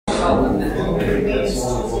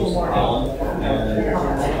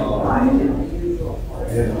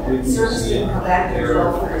Service didn't come back to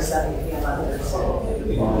 12:47 p.m. on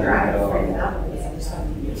Thursday. I got to bring it up because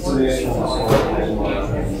I'm just I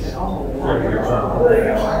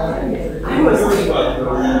was losing it.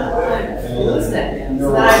 So then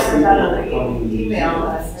I sent out an email and I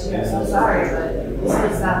said, I'm so sorry, but this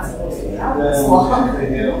is not supposed to be out this long.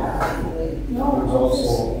 No,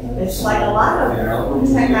 it's like a lot of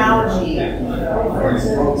technology. Good morning,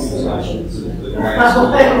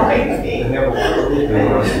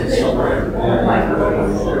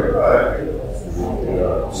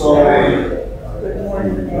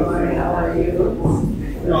 how are you?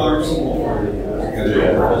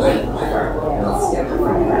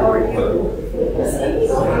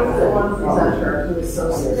 The one presenter who is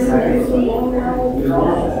so sick. That's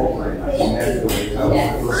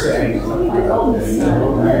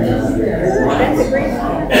a great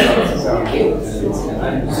one.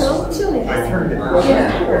 So chilly. I turned it. That's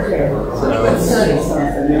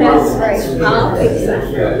right. I'll fix that.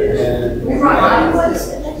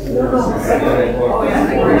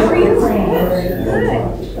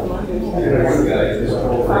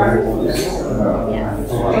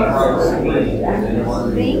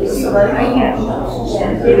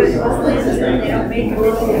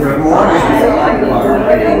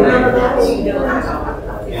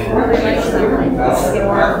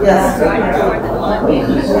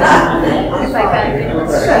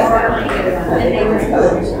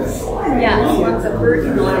 Yeah, once a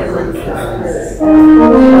virgin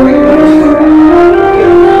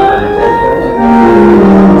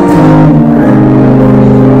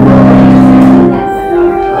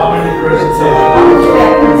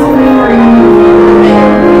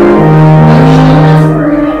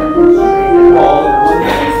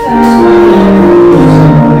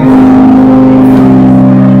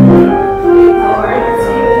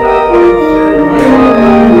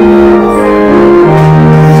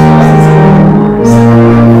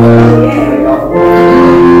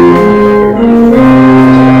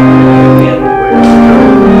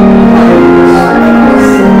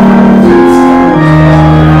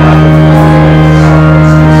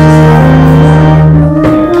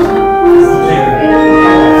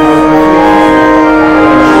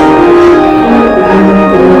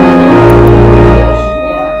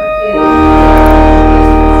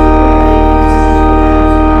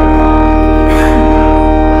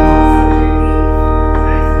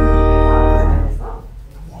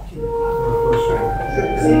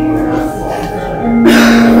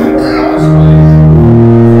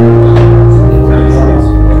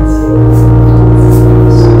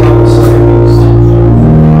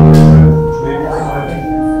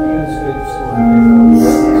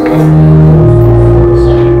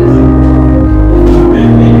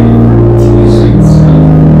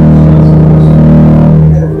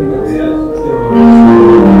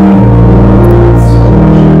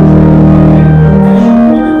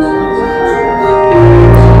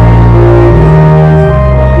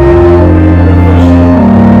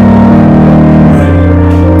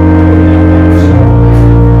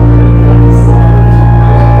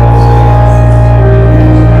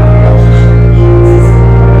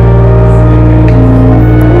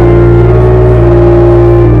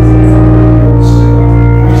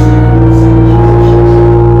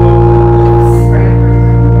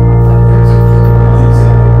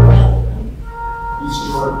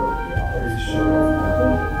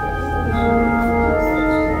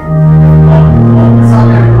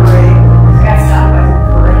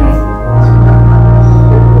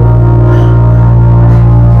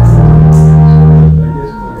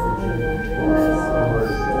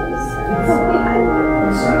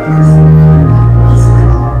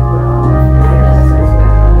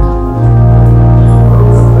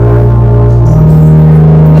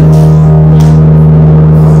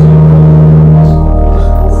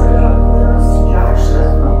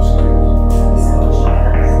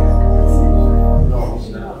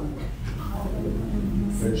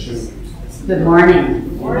Good morning.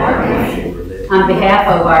 Good morning. On behalf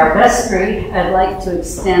of our vestry, I'd like to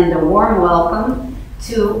extend a warm welcome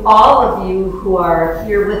to all of you who are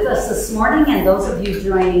here with us this morning and those of you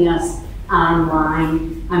joining us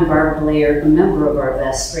online. I'm Barb Blair, a member of our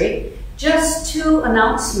vestry. Just two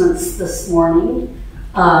announcements this morning.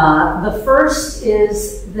 The first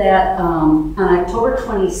is that on October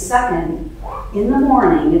 22nd in the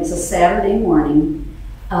morning, it's a Saturday morning,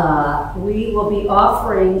 we will be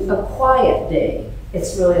offering a quiet day.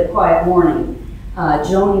 It's really a quiet morning.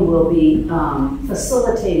 Joni will be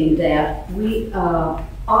facilitating that. We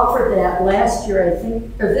offered that last year, I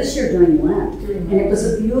think, or this year during Lent. And it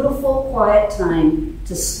was a beautiful, quiet time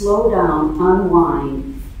to slow down,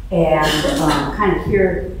 unwind, and kind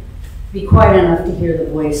of be quiet enough to hear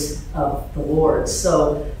the voice of the Lord.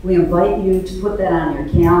 So we invite you to put that on your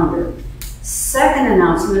calendar. Second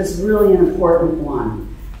announcement is really an important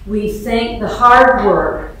one. We thank the hard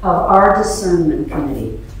work of our discernment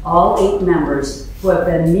committee, all 8 members who have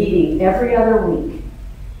been meeting every other week.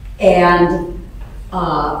 And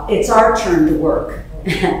it's our turn to work.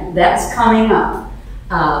 That's coming up.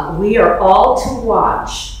 We are all to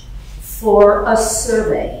watch for a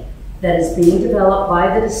survey that is being developed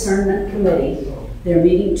by the discernment committee. They're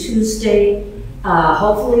meeting Tuesday,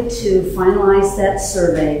 hopefully to finalize that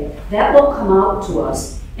survey. That will come out to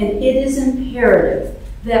us, and it is imperative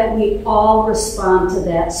that we all respond to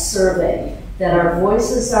that survey, that our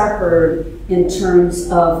voices are heard in terms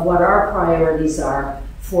of what our priorities are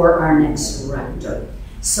for our next rector.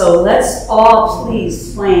 So let's all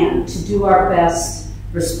please plan to do our best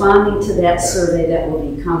responding to that survey that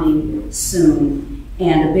will be coming soon.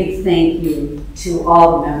 And a big thank you to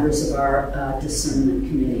all the members of our discernment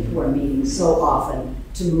committee who are meeting so often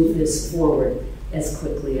to move this forward as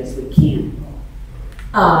quickly as we can.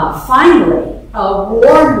 Finally, a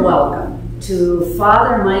warm welcome to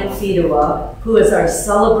Father Mike Fidua, who is our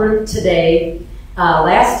celebrant today.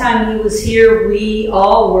 Last time he was here, we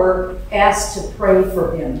all were asked to pray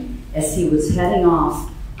for him as he was heading off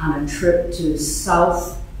on a trip to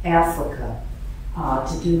South Africa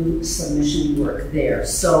to do some mission work there.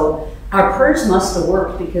 So our prayers must have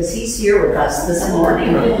worked because he's here with us this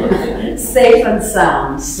morning, safe and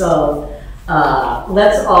sound. So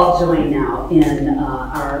let's all join now in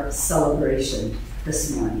our celebration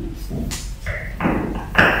this morning.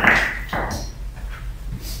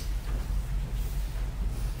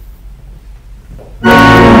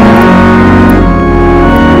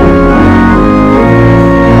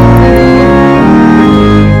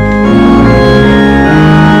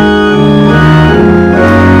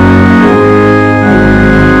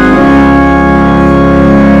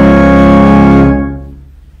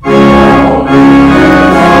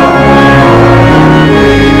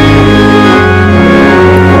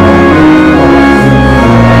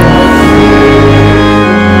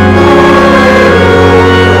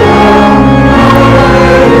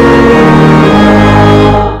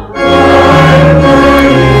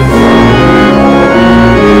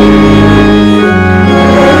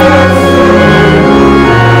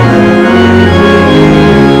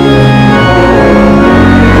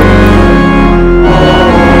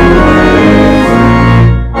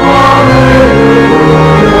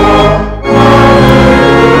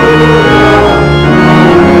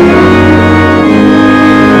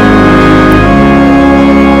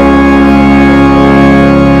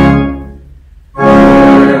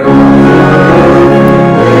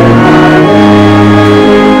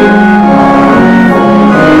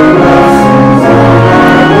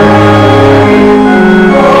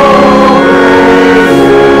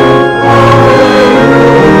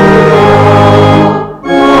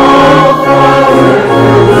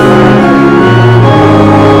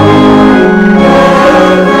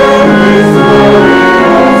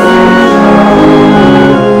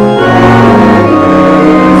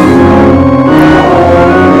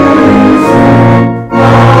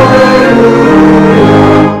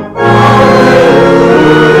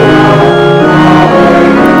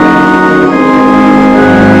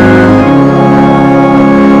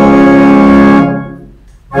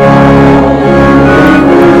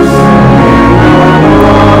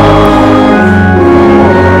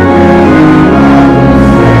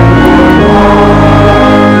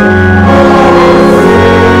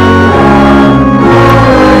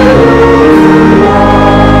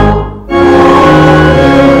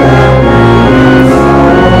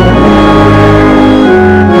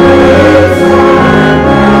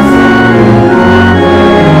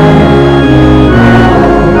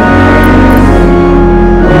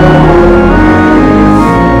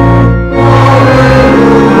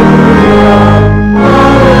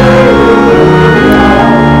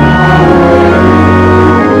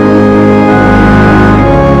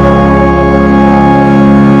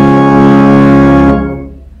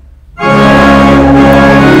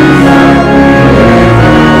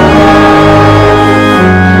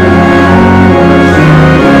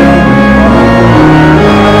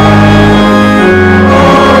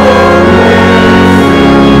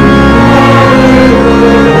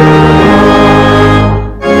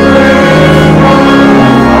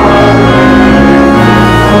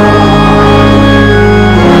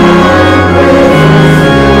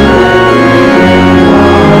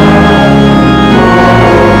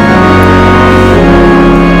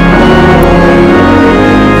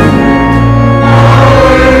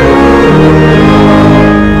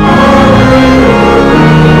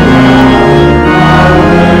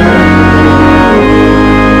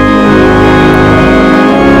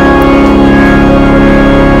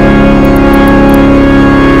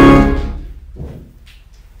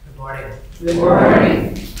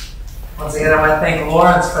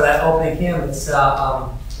 for that opening hymn. It's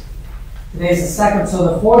today's the second,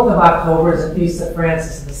 so the 4th of October is the feast of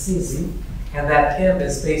Francis of Assisi, and that hymn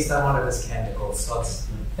is based on one of his canticles. So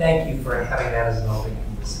thank you for having that as an opening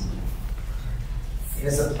hymn this evening. It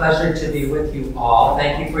is a pleasure to be with you all.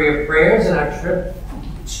 Thank you for your prayers in our trip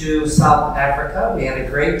to South Africa. We had a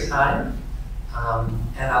great time,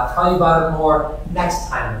 and I'll tell you about it more next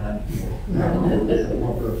time when I'm here.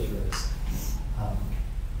 More brochures.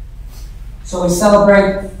 So we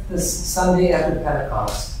celebrate this Sunday after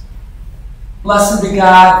Pentecost. Blessed be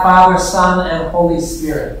God, Father, Son, and Holy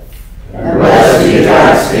Spirit. And blessed be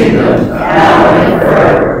God's kingdom, now and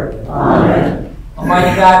forever. Amen.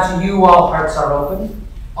 Almighty God, to you all hearts are open,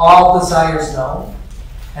 all desires known,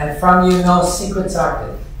 and from you no secrets are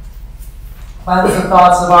hid. Cleanse the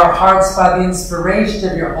thoughts of our hearts by the inspiration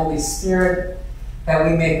of your Holy Spirit,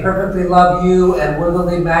 that we may perfectly love you and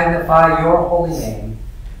worthily magnify your holy name,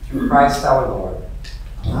 through Christ our Lord.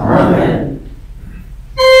 Amen.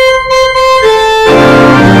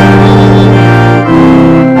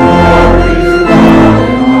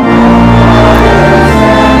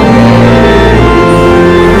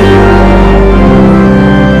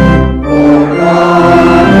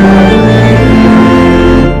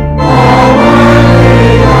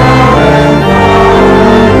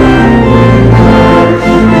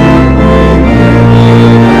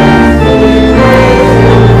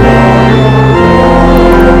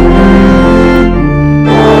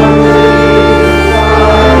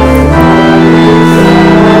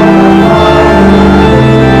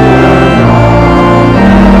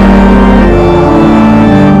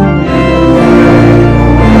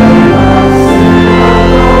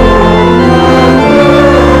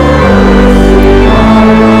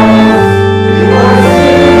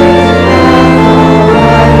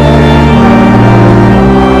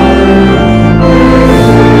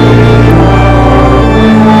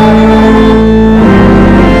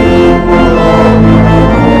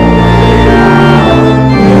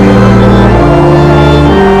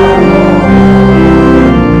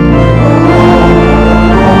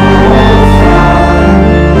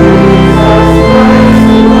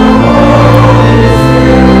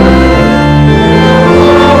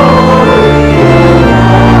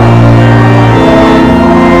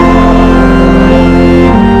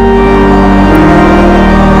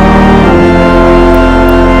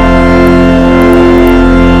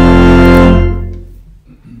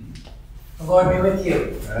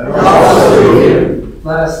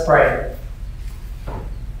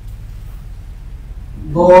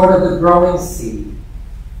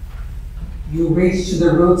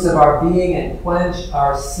 Of our being and quench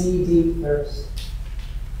our sea-deep thirst.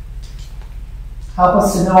 Help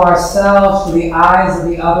us to know ourselves through the eyes of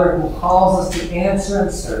the other who calls us to answer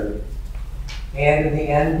and serve, and in the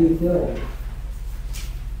end be filled.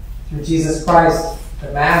 Through Jesus Christ,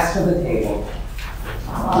 the Master of the table.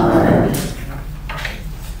 Amen.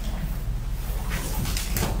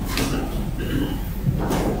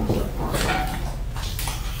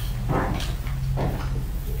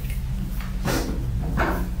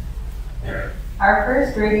 Our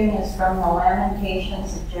first reading is from the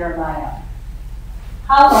Lamentations of Jeremiah.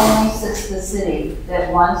 How lonely sits the city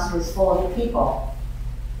that once was full of people.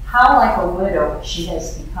 How like a widow she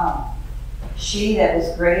has become. She that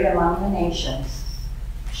was great among the nations.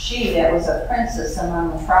 She that was a princess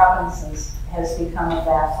among the provinces has become a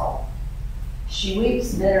vassal. She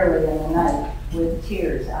weeps bitterly in the night with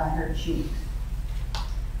tears on her cheeks.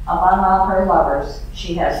 Among all her lovers,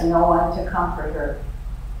 she has no one to comfort her.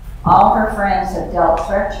 All her friends have dealt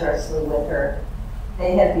treacherously with her.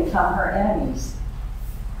 They have become her enemies.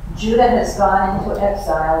 Judah has gone into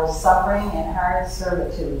exile with suffering and hard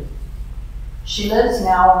servitude. She lives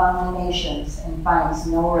now among the nations and finds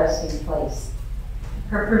no resting place.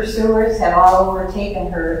 Her pursuers have all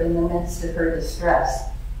overtaken her in the midst of her distress.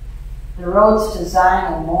 The roads to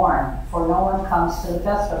Zion mourn, for no one comes to the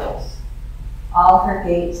festivals. All her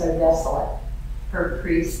gates are desolate. Her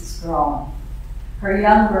priests groan. Her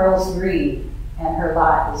young girls grieve, and her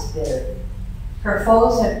lot is bitter. Her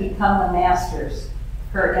foes have become the masters.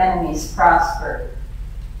 Her enemies prosper.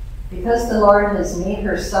 Because the Lord has made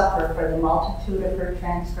her suffer for the multitude of her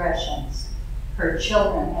transgressions, her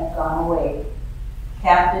children have gone away,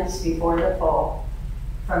 captives before the foe.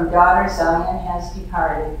 From daughter Zion has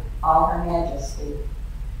departed all her majesty.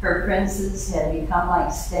 Her princes have become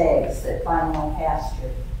like stags that find no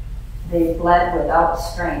pasture. They fled without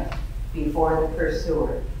strength before the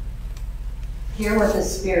pursuer. Hear what the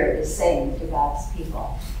Spirit is saying to God's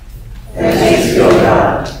people. Thanks be to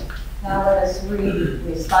God. Now let us read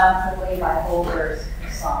responsively by whole verse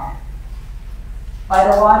of song. By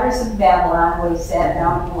the waters of Babylon we sat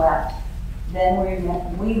down and wept. Then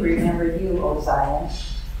we remembered you, O Zion.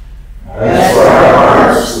 As for our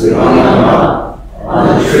hearts, we hung them up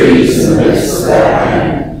on the trees in the midst of that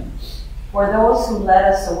land. For those who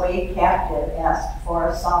led us away captive asked for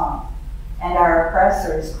a song, and our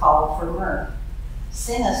oppressors called for mirth.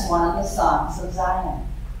 Sing us one of the songs of Zion.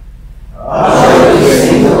 How shall we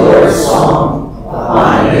sing the Lord's song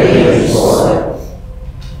upon an alien soil?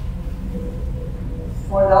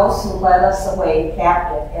 For those who led us away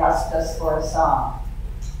captive asked us for a song.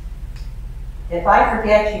 If I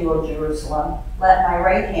forget you, O Jerusalem, let my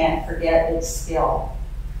right hand forget its skill.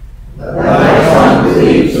 Let my tongue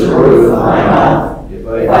cleave to the roof of my mouth, if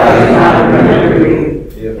I do not remember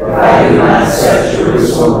you, if I do not set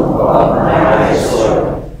Jerusalem above my eyes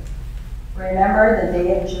soil. Remember the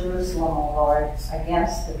day of Jerusalem, O Lord,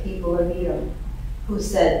 against the people of Edom, who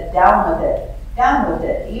said, down with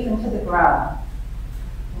it, even to the ground.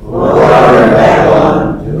 Lord, in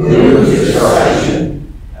Babylon, doomed to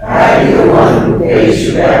destruction, happy the one who pays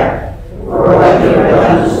you back for what you have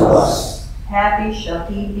done to us. Happy shall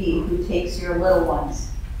he be who takes your little ones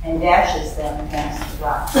and dashes them against the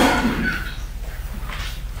rock.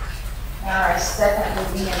 Now our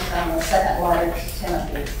second reading is from the second letter to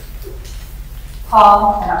Timothy.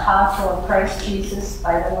 Paul, an apostle of Christ Jesus,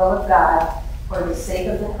 by the will of God, for the sake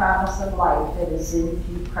of the promise of life that is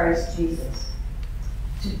in Christ Jesus.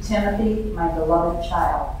 To Timothy, my beloved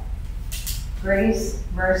child, grace,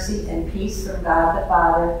 mercy, and peace from God the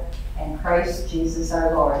Father and Christ Jesus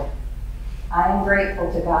our Lord. I am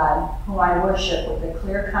grateful to God, whom I worship with a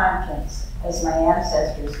clear conscience, as my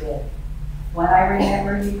ancestors did, when I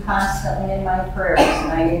remember you constantly in my prayers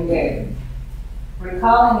night and day.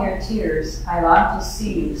 Recalling your tears, I long to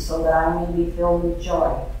see you so that I may be filled with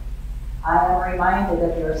joy. I am reminded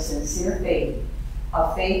of your sincere faith,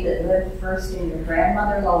 a faith that lived first in your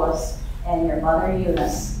grandmother Lois and your mother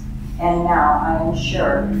Eunice, and now I am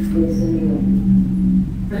sure lives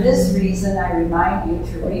in you. For this reason, I remind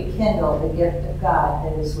you to rekindle the gift of God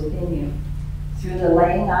that is within you through the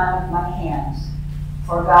laying on of my hands.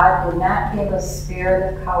 For God did not give a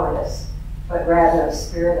spirit of cowardice, but rather a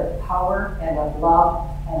spirit of power and of love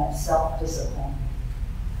and of self-discipline.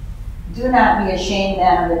 Do not be ashamed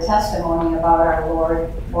then of the testimony about our Lord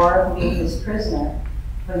or of me, his prisoner,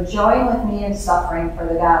 but join with me in suffering for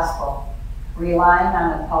the gospel, relying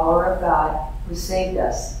on the power of God who saved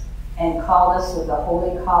us and called us with a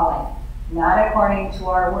holy calling, not according to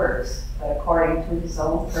our works, but according to his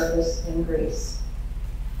own purpose and grace.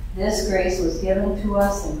 This grace was given to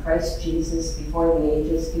us in Christ Jesus before the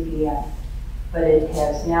ages began, but it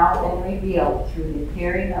has now been revealed through the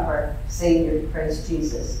appearing of our Savior, Christ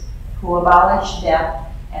Jesus, who abolished death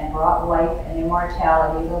and brought life and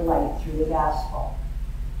immortality to light through the gospel.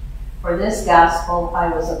 For this gospel I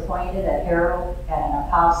was appointed a herald and an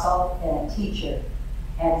apostle and a teacher,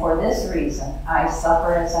 and for this reason I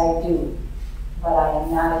suffer as I do, but I am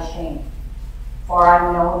not ashamed. For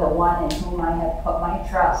I know the one in whom I have put my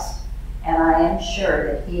trust, and I am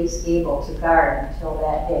sure that he is able to guard until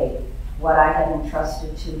that day what I have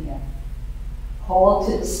entrusted to him. Hold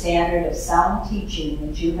to the standard of sound teaching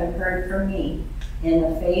that you have heard from me in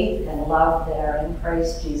the faith and love that are in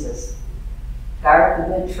Christ Jesus. Guard the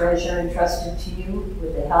good treasure entrusted to you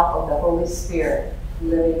with the help of the Holy Spirit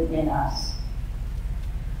living in us.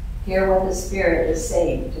 Hear what the Spirit is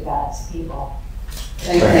saying to God's people.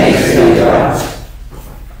 Thanks be to God.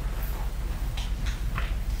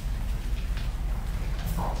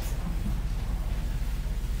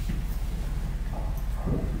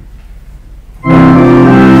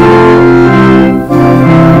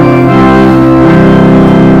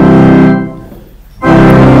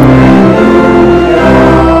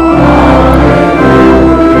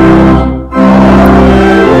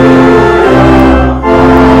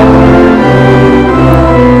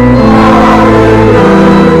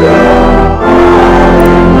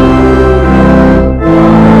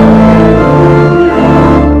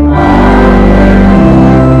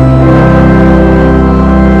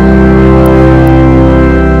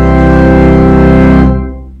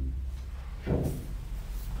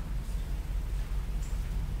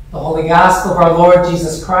 Gospel of our Lord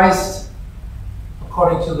Jesus Christ,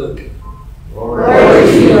 according to Luke. Glory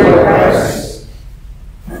to you, Lord Christ.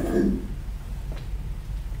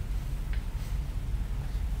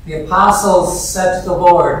 The apostles said to the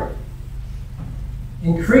Lord,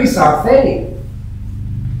 "Increase our faith."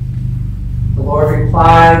 The Lord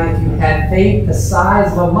replied, "If you had faith the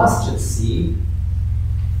size of a mustard seed,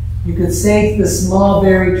 you could say to the small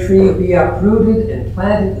berry tree, 'Be uprooted and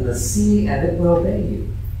planted in the sea,' and it will obey you.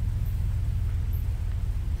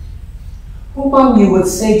 Who among you would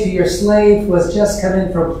say to your slave who has just come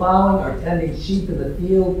in from plowing or tending sheep in the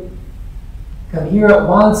field, come here at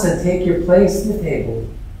once and take your place at the table?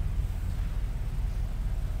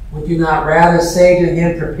 Would you not rather say to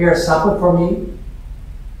him, prepare supper for me,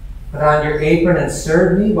 put on your apron and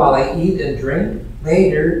serve me while I eat and drink?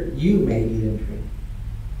 Later you may eat and drink.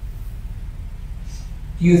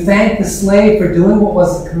 Do you thank the slave for doing what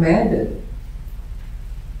was commanded?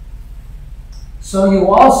 So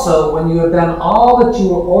you also, when you have done all that you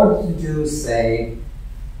were ordered to do, say,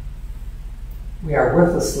 we are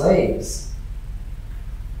worthless slaves.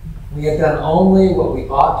 We have done only what we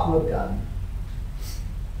ought to have done.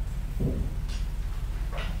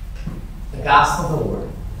 The Gospel of the Word.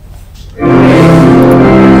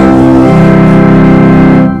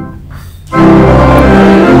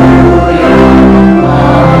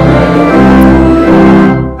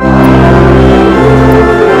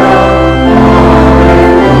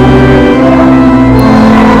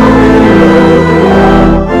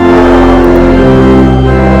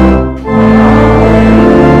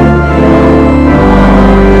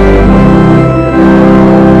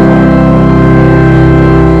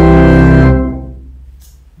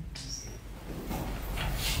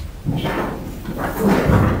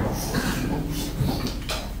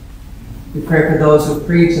 We pray for those who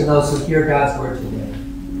preach and those who hear God's word today.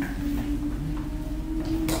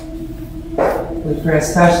 We pray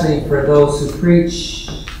especially for those who preach,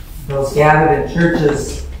 those gathered in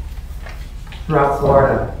churches throughout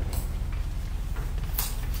Florida.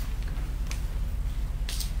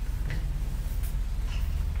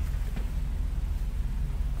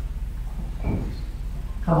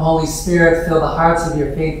 Come, Holy Spirit, fill the hearts of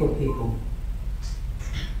your faithful people.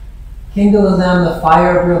 Kindle in them the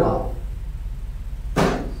fire of your love.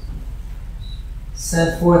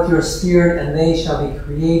 Send forth your Spirit, and they shall be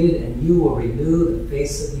created, and you will renew the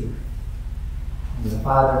face of the earth. In the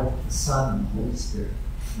Father, the Son, and the Holy Spirit.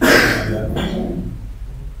 Amen.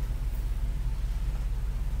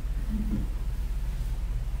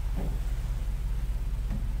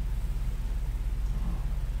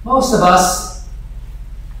 Most of us,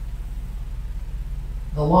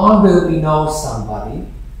 the longer that we know somebody,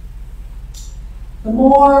 the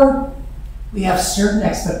more we have certain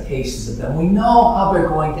expectations of them. We know how they're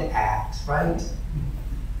going to act, right?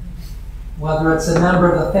 Whether it's a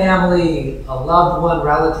member of the family, a loved one,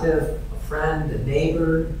 relative, a friend, a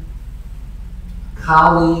neighbor, a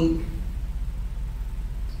colleague,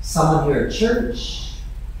 someone here at church,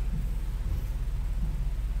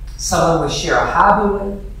 someone we share a hobby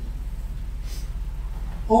with.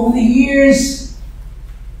 Over the years,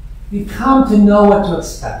 we've come to know what to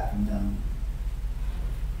expect from them.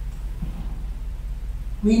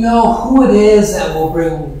 We know who it is that will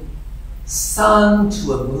bring sun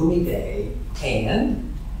to a gloomy day,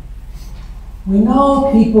 and we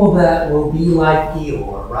know people that will be like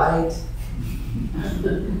Eeyore, right?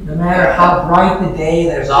 No matter how bright the day,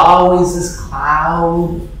 there's always this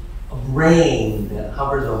cloud of rain that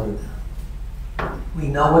hovers over them. We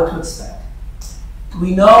know what to expect.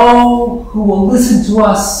 We know who will listen to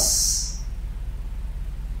us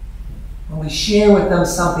when we share with them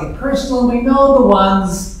something personal. We know the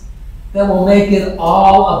ones that will make it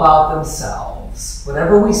all about themselves.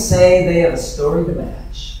 Whatever we say, they have a story to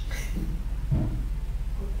match.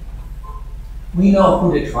 We know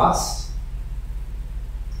who to trust.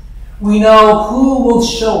 We know who will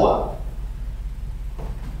show up.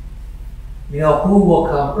 We know who will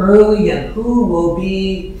come early and who will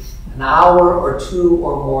be an hour or two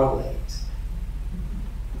or more late.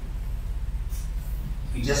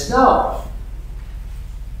 We just know.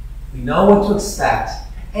 We know what to expect.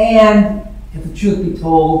 And if the truth be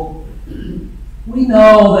told, we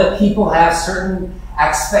know that people have certain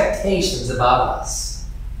expectations about us.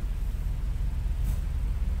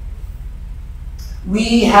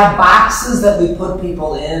 We have boxes that we put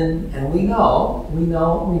people in, and we know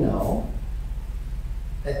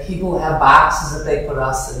that people have boxes that they put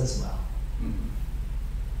us in as well.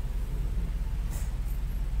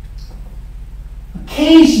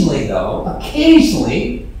 Occasionally, though,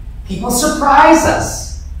 people surprise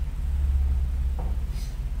us.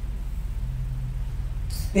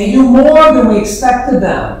 They do more than we expected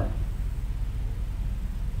them.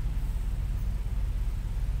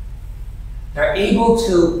 They're able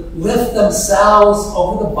to lift themselves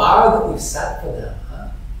over the bar that we've set for them.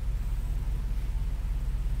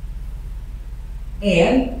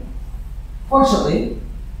 And, fortunately,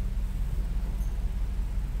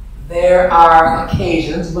 there are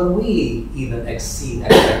occasions when we even exceed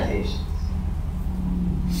expectations.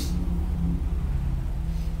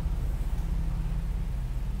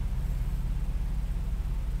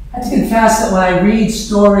 have to confess that when I read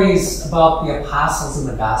stories about the apostles in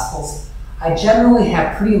the Gospels, I generally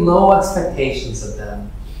have pretty low expectations of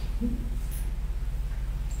them.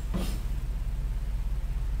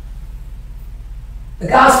 The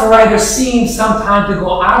Gospel writers seem sometimes to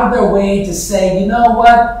go out of their way to say, you know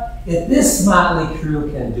what? If this motley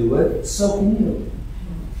crew can do it, so can you.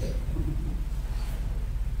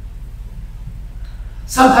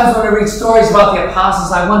 Sometimes when I read stories about the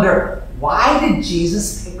apostles, I wonder, why did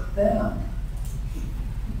Jesus pick them?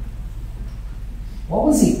 What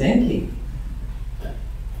was he thinking?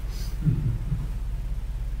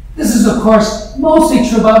 This is, of course, mostly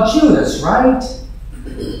true about Judas, right?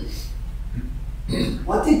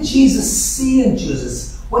 What did Jesus see in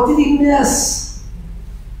Judas? What did he miss?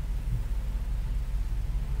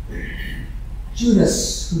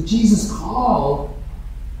 Judas, who Jesus called,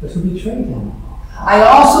 but who betrayed him. I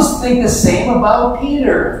also think the same about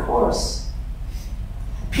Peter, of course.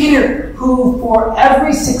 Peter, who for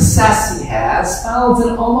every success he has, follows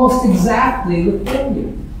it almost exactly with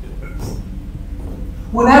failure.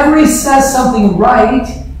 Whenever he says something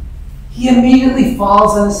right, he immediately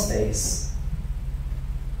falls on his face.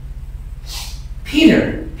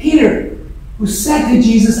 Peter, who said to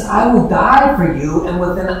Jesus, I will die for you, and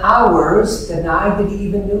within hours denied that he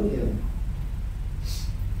even knew him.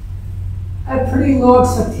 I have pretty low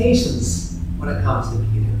expectations when it comes to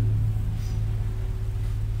Peter.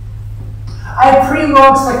 I have pretty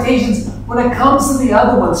low expectations when it comes to the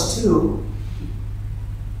other ones too.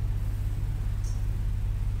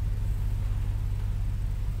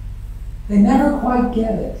 They never quite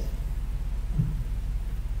get it.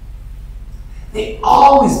 They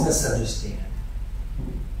always misunderstand.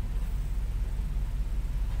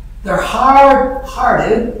 They're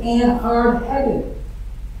hard-hearted and hard-headed.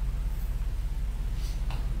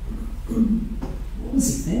 What was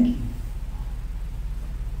he thinking?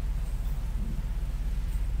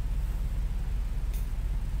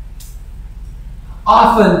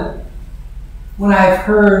 Often, when I've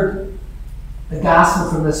heard the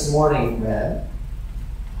gospel from this morning read,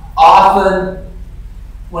 often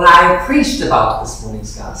when I preached about this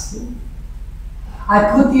morning's gospel,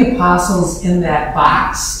 I put the apostles in that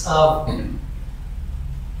box of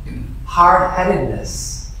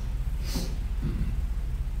hard-headedness.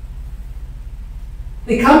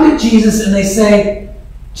 They come to Jesus and they say,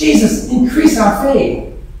 Jesus, increase our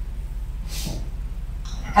faith.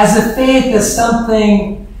 As if faith is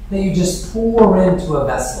something that you just pour into a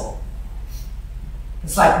vessel.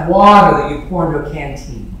 It's like water that you pour into a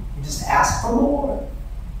canteen. You just ask for more.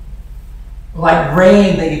 Or like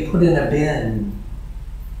rain that you put in a bin.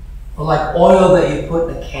 Or like oil that you put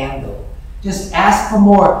in a candle. Just ask for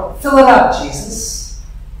more. Fill it up, Jesus.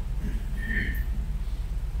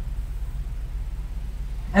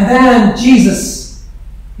 And then Jesus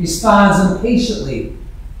responds impatiently.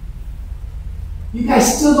 You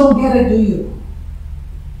guys still don't get it, do you?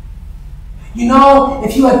 You know,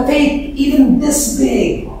 if you had faith even this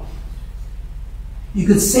big, you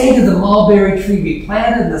could say to the mulberry tree, be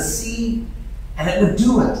planted in the sea, and it would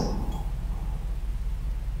do it.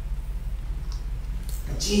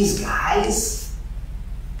 But geez, guys,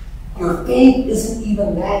 your faith isn't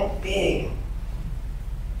even that big.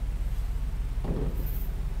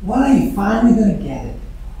 When are you finally going to get it?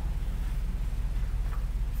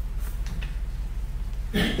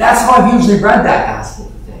 That's how I've usually read that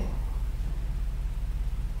gospel today.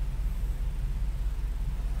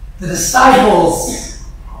 The disciples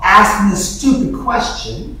asking this stupid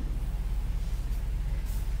question,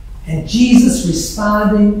 and Jesus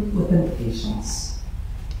responding with impatience.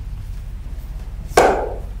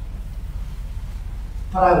 But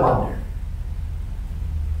I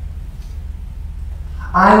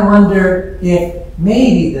wonder if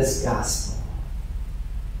maybe this gospel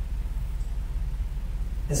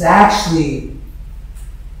is actually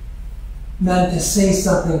meant to say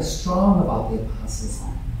something strong about the apostles.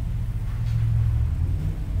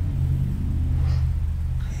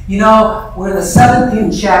 You know, we're in the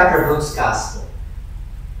 17th chapter of Luke's Gospel.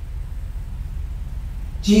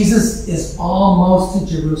 Jesus is almost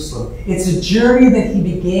to Jerusalem. It's a journey that he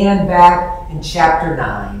began back in chapter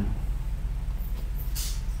 9.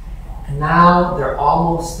 And now they're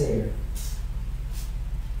almost there.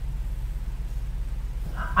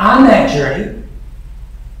 On that journey,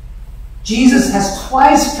 Jesus has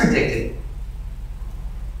twice predicted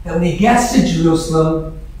that when he gets to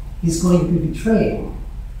Jerusalem, he's going to be betrayed.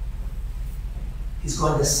 He's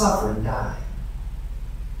going to suffer and die.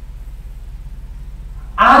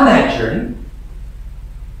 On that journey,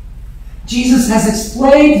 Jesus has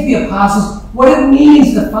explained to the apostles what it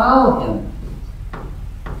means to follow him,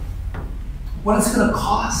 what it's going to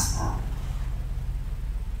cost them.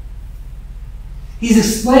 He's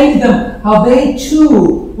explained to them how they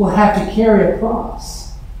too will have to carry a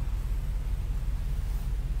cross.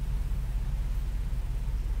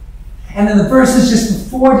 And in the verses just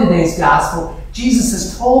before today's gospel, Jesus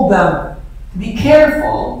has told them to be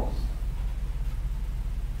careful,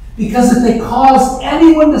 because if they cause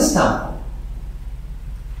anyone to stumble,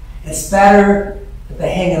 it's better that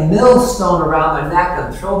they hang a millstone around their neck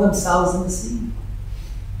and throw themselves in the sea.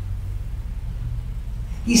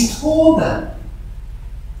 He's told them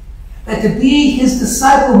that to be his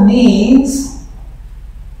disciple means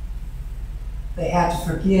they have to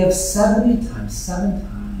forgive 70 times, 7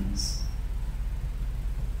 times.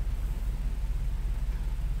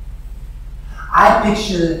 I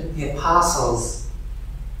picture the apostles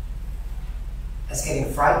as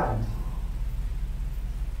getting frightened.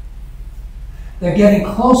 They're getting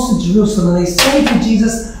close to Jerusalem and they say to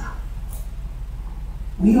Jesus,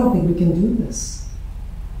 we don't think we can do this.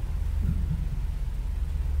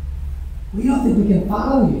 We don't think we can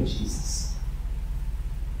follow you, Jesus.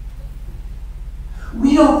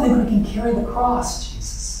 We don't think we can carry the cross,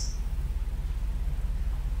 Jesus.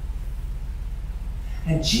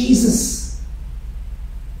 And Jesus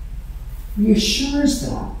reassures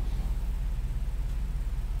them.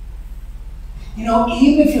 You know,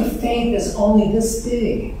 even if your faith is only this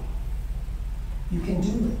big, you can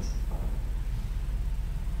do it.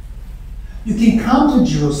 You can come to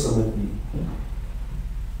Jerusalem with me.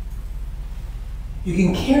 You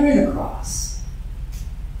can carry the cross.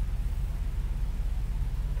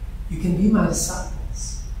 You can be my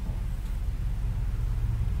disciples.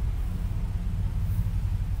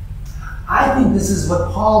 I think this is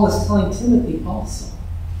what Paul is telling Timothy also.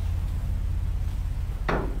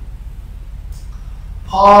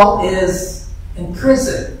 Paul is in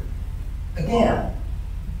prison again.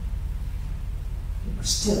 Or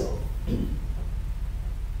still.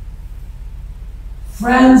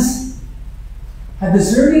 Friends have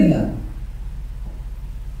deserted him.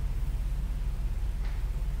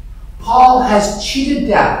 Paul has cheated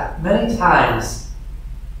death many times.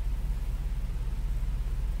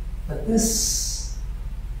 But this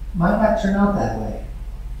might not turn out that way.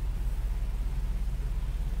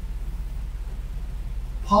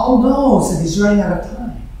 Paul knows that he's running out of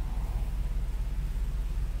time.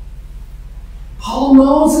 Paul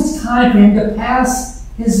knows it's time for him to pass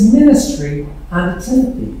his ministry on to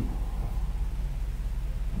Timothy.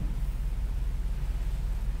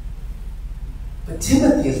 But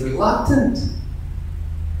Timothy is reluctant.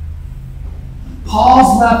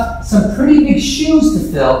 Paul's left some pretty big shoes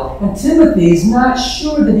to fill, and Timothy is not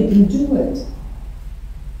sure that he can do it.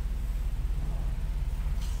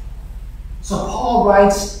 So Paul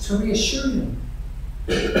writes to reassure him.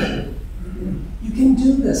 You can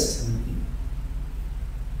do this, Timothy.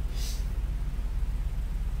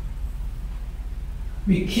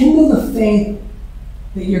 Rekindle the faith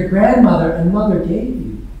that your grandmother and mother gave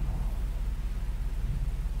you.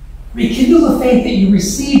 Rekindle the faith that you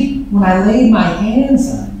received when I laid my hands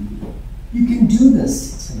on you. You can do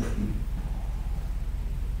this, Timothy.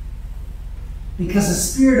 Because the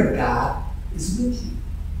Spirit of God is with you.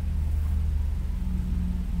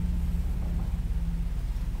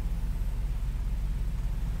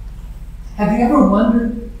 Have you ever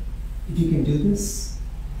wondered if you can do this?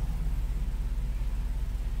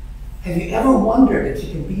 Have you ever wondered if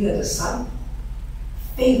you can be a disciple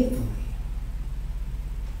faithfully?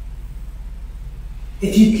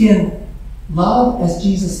 If you can love as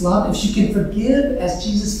Jesus loved, if you can forgive as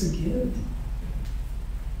Jesus forgave,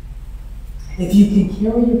 if you can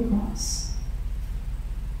carry your cross,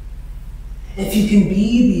 if you can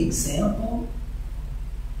be the example,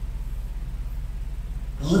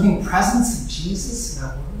 the living presence of Jesus in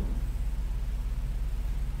our world.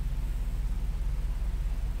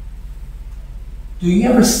 Do you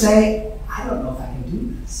ever say, I don't know if I can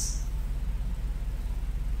do this?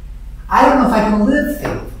 I don't know if I can live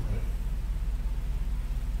faithfully.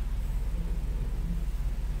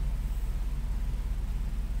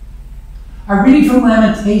 Our reading from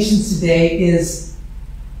Lamentations today is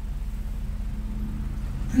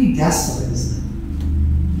pretty desolate, isn't it?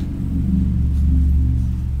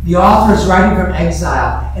 The author is writing from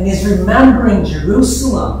exile and is remembering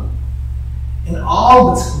Jerusalem in all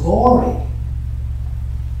of its glory.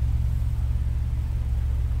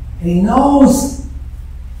 And he knows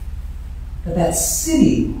that that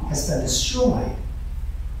city has been destroyed.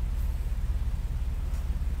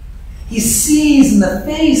 He sees in the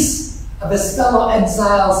face of his fellow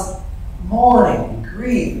exiles mourning and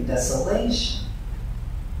grief and desolation.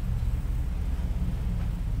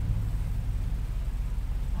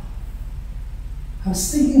 I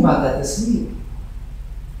was thinking about that this week.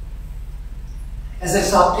 as I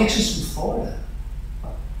saw pictures from Florida.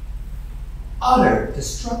 Utter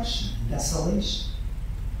destruction and desolation.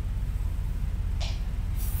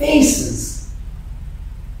 Faces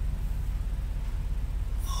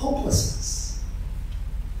of hopelessness.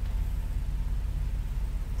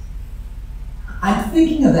 I'm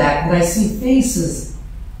thinking of that when I see faces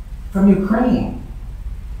from Ukraine.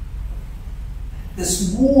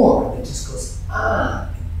 This war that just goes on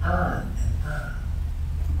and on and on.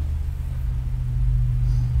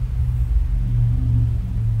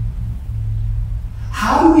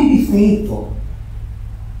 How do we be faithful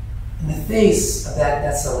in the face of that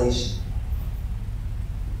desolation?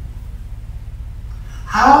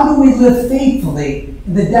 How do we live faithfully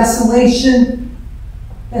in the desolation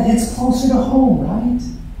that hits closer to home, right?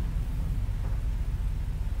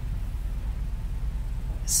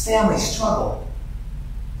 As families struggle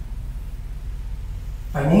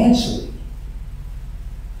financially,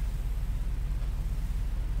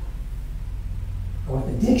 or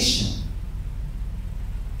with addiction,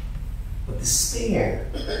 with despair,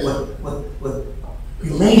 with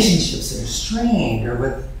relationships that are strained,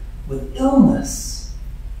 or with illness.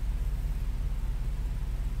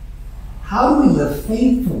 How do we live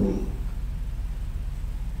faithfully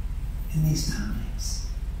in these times?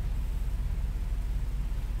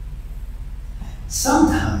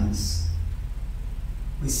 Sometimes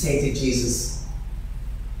we say to Jesus,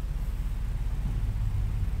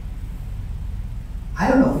 I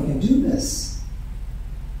don't know if we can do this.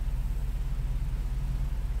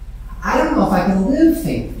 I don't know if I can live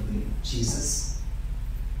faithfully, Jesus.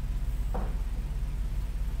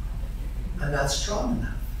 I'm not strong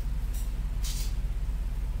enough.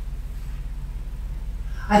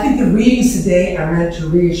 I think the readings today are meant to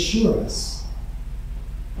reassure us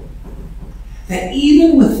that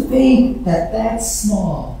even with faith that's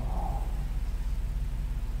small,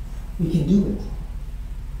 we can do it.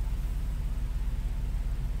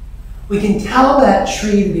 We can tell that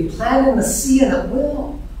tree to be planted in the sea, and it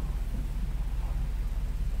will.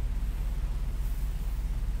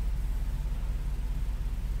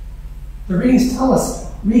 The readings tell us,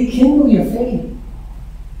 rekindle your faith.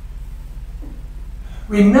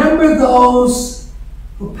 Remember those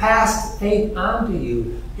who passed faith on to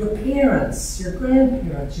you, your parents, your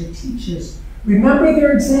grandparents, your teachers. Remember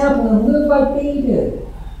their example and live like they did.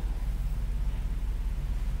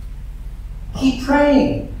 Keep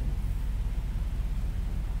praying.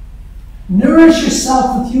 Nourish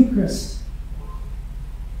yourself with Eucharist.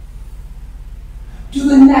 Do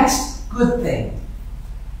the next good thing.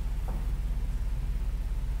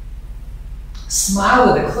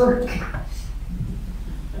 Smile at a clerk.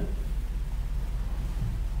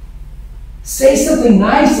 Say something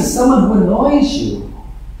nice to someone who annoys you.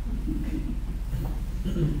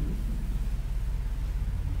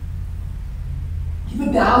 Give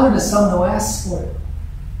 $1 to someone who asks for it.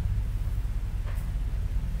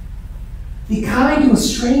 Be kind to a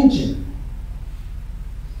stranger.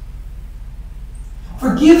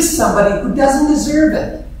 Forgive somebody who doesn't deserve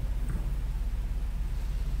it.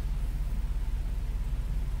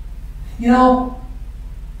 You know,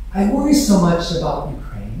 I worry so much about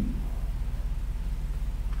Ukraine,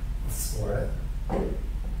 Florida,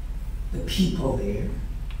 the people there.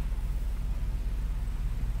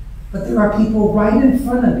 But there are people right in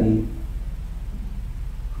front of me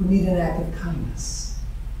who need an act of kindness.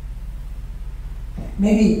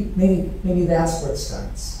 Maybe that's where it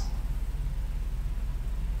starts.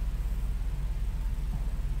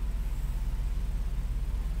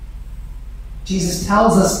 Jesus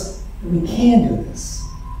tells us that we can do this.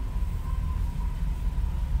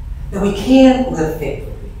 That we can live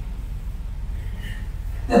faithfully.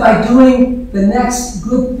 That by doing the next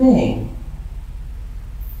good thing,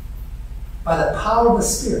 by the power of the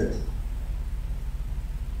Spirit,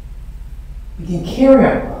 we can carry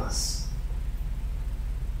our cross.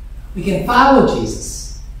 We can follow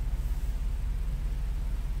Jesus.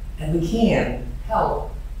 And we can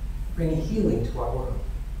help bring healing to our world.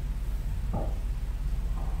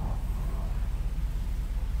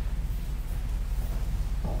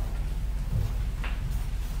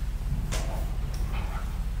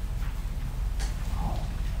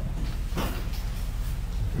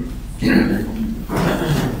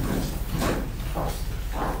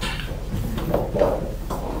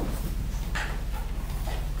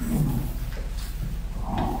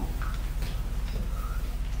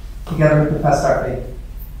 Together we confess our faith.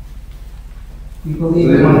 We believe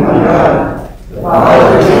in one God, the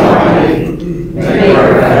Father Almighty,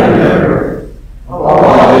 maker and member of all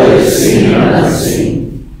that is seen and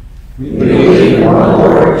unseen. We believe in one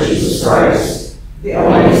Lord Jesus Christ, the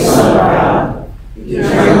only Son of God,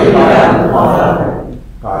 eternally begotten of the Father,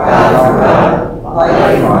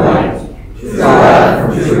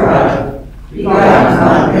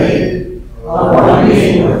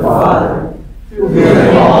 being the Father, through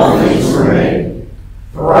whom all things were made.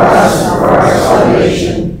 For us and for our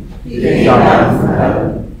salvation, he came down from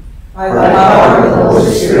heaven. By the power of the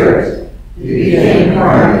Holy Spirit, he became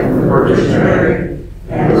incarnate from the Virgin Mary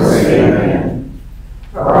and was made a man.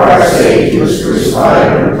 For our sake, he was crucified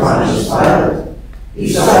under Pontius Pilate. He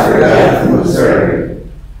suffered death and was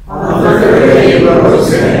buried. On the third day he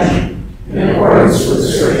rose again, in accordance with the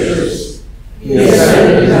Scriptures. He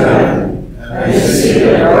ascended into heaven, and is seated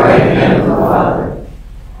at the right hand of the Father.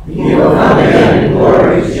 He will come again in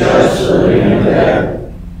glory to judge the living and the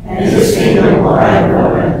dead, and his kingdom will have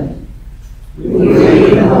no end. We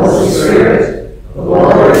believe in the Holy Spirit, the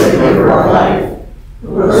Lord and giver of life, who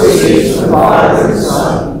proceeds from the Father and the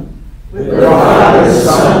Son. With the Father and the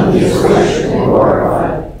Son he is worshipped and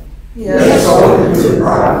glorified. He has spoken through the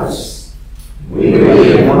prophets. We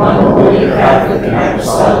believe in one holy Catholic and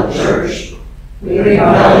Apostolic Church. We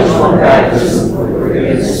acknowledge one baptism for the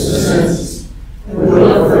forgiveness of sins, and we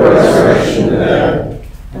look for the resurrection of the dead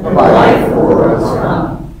and the life of the world to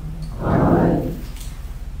come. Amen.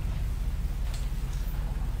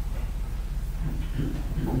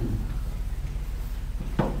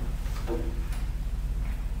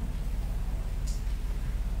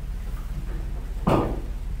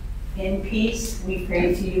 In peace, we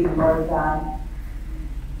pray to you, Lord God.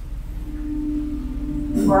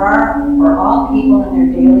 For all people in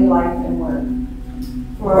their daily life and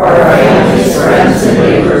work. For our families, friends, and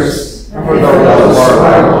neighbors, and for those who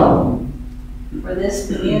are alone. For this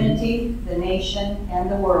community, the nation, and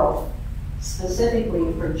the world.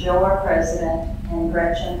 Specifically for Joe, our President, and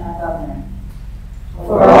Gretchen, our Governor.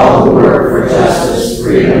 For all who work for justice,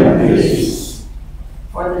 freedom, and peace.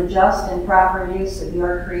 For the just and proper use of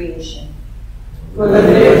your creation. For the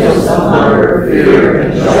victims of hunger, fear,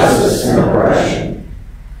 injustice, and oppression.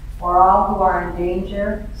 For all who are in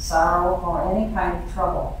danger, sorrow, or any kind of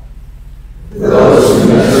trouble. For those who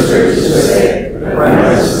minister to the sick, the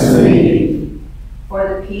friends, and the needy.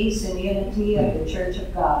 For the peace and unity of the Church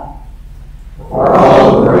of God. For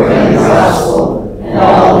all who proclaim the gospel, and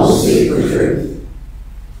all who seek the truth.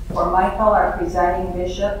 For Michael, our presiding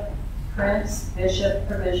bishop, Prince, Bishop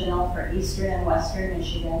Provisional for Eastern and Western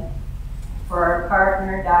Michigan. For our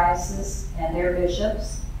partner dioceses and their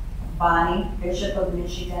bishops, Bonnie, Bishop of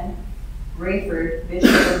Michigan, Rayford,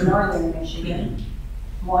 Bishop of Northern Michigan,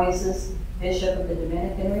 Moises, Bishop of the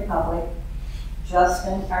Dominican Republic,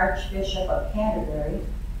 Justin, Archbishop of Canterbury,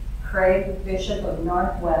 Craig, Bishop of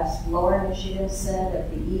Northwest Lower Michigan Synod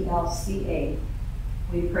of the ELCA.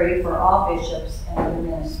 We pray for all bishops and other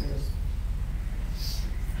ministers.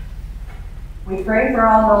 We pray for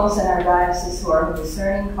all those in our diocese who are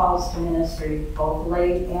discerning calls to ministry, both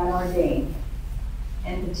lay and ordained.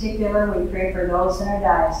 In particular, we pray for those in our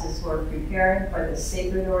diocese who are preparing for the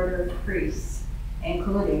Sacred Order of Priests,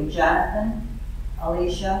 including Jonathan,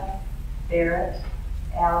 Alicia, Barrett,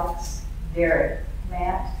 Alex, Derek,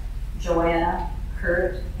 Matt, Joanna,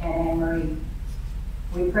 Kurt, and Anne-Marie.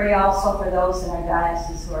 We pray also for those in our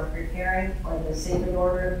diocese who are preparing for the Sacred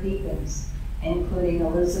Order of Deacons, including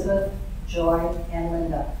Elizabeth, Joy, and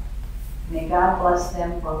Linda. May God bless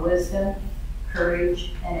them for wisdom,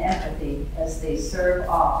 courage, and empathy as they serve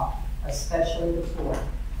all, especially the poor.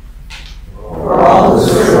 For all who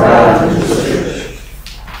serve God in the Church.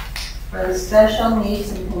 For the special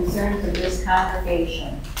needs and concerns of this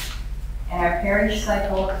congregation. In our parish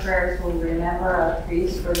cycle of prayers, we remember our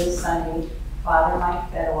priest for this Sunday, Father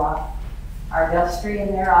Mike Bedoff, our vestry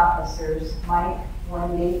and their officers, Mike,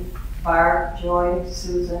 Wendy, Barb, Joy,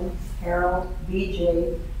 Susan, Harold,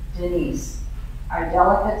 BJ, Denise, our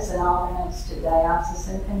delegates and alternates to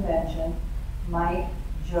Diocesan Convention, Mike,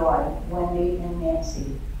 Joy, Wendy, and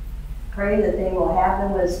Nancy. Pray that they will have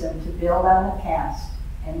the wisdom to build on the past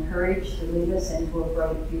and courage to lead us into a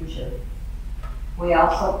bright future. We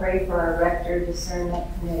also pray for our Rector Discernment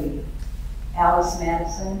Committee, Alice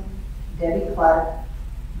Madison, Debbie Clark,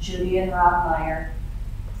 Judy and Rob Meyer,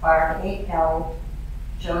 Barb A. Kelly,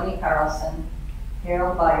 Joni Carlson,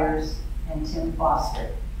 Harold Byers, and Tim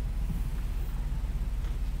Foster.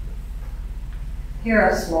 Hear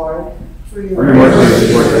us, Lord, For your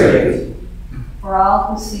mercy is great. for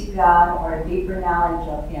all who seek God or a deeper knowledge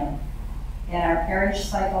of Him. In our parish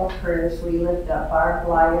cycle of prayers, we lift up Barb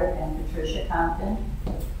Blyer and Patricia Compton,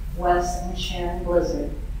 Wes and Sharon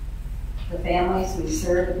Blizzard, the families we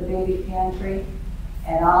serve at the baby pantry,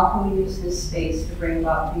 and all who use this space to bring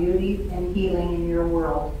about beauty and healing in your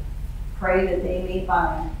world. Pray that they may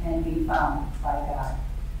find and be found by God.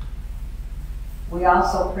 We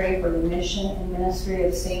also pray for the mission and ministry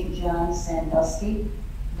of St. John Sandusky,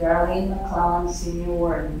 Darlene McClellan, Senior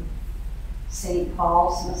Warden, St.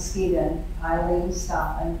 Paul's Muskegon, Eileen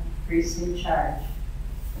Stoffen, priest in charge.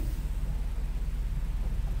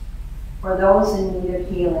 For those in need of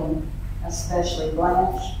healing, especially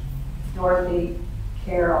Blanche, Dorothy,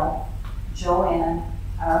 Carol, Joanne,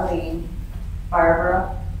 Arlene,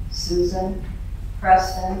 Barbara, Susan,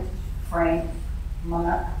 Preston, Frank,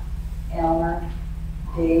 Mark, Elmer,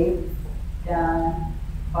 Dave, Donna,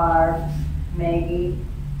 Barb, Maggie,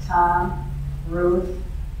 Tom, Ruth,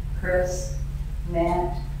 Chris,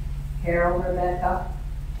 Matt, Harold, Rebecca,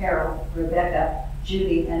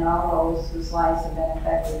 Judy, and all those whose lives have been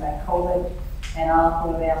affected by COVID, and all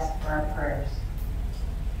who have asked for our prayers.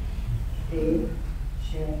 Dave,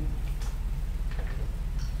 Sherry.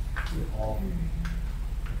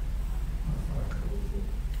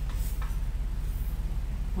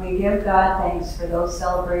 We give God thanks for those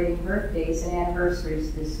celebrating birthdays and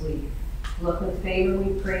anniversaries this week. Look with favor,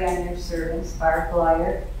 we pray, on your servants, Bart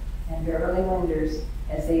Blyer and Beverly Winders,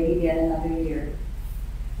 as they begin another year.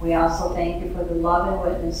 We also thank you for the love and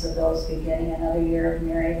witness of those beginning another year of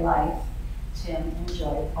married life, Tim and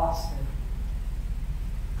Joy Foster.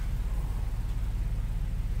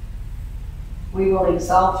 We will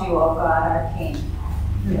exalt you, O God, our King.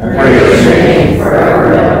 And praise your name forever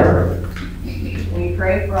and ever. We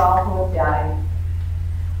pray for all who have died,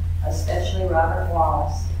 especially Robert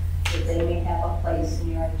Wallace, that they may have a place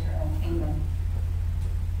in your eternal kingdom.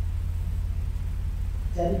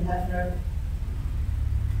 Debbie Hefner.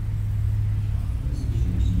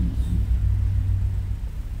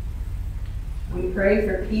 We pray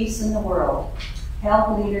for peace in the world.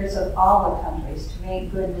 Help leaders of all the countries to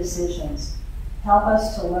make good decisions. Help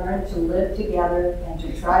us to learn to live together and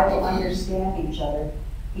to try to understand each other,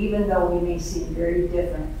 even though we may seem very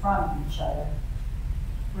different from each other.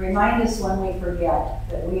 Remind us when we forget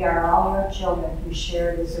that we are all your children who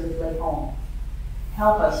share this earthly home.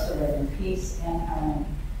 Help us to live in peace and harmony.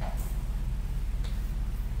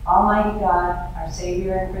 Almighty God, our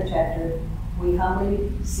Savior and Protector, we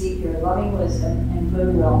humbly seek your loving wisdom and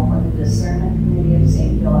goodwill for the discernment committee of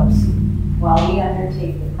St. Philip's while we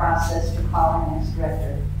undertake the process to call our next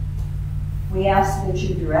rector. We ask that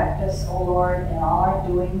you direct us, O Lord, in all our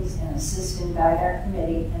doings and assist and guide our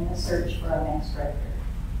committee in the search for our next rector,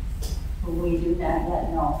 whom we do not yet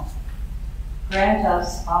know. Grant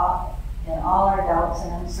us in all our doubts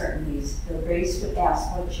and uncertainties the grace to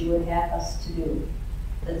ask what you would have us to do,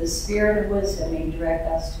 that the spirit of wisdom may direct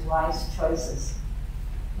us to wise choices.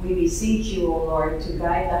 We beseech you, O Lord, to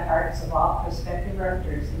guide the hearts of all prospective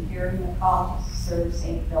rectors in hearing the call to serve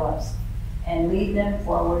St. Philip's, and lead them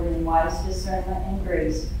forward in wise discernment and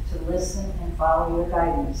grace to listen and follow your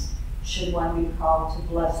guidance, should one be called to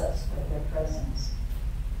bless us with their presence.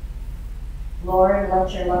 Lord,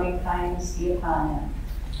 let your loving kindness be upon them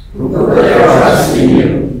Who put their trust in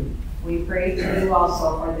you. We pray to you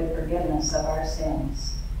also for the forgiveness of our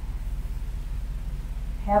sins.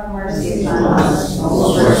 Have mercy upon us,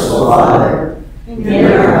 most merciful Father. In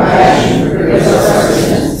our compassion, forgive us our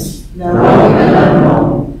sins, known and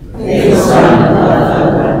unknown, things done and left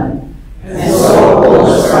undone, and so hold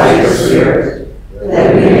us by your Spirit,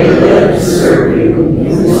 that we may live to serve you in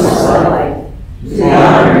newness of life, to the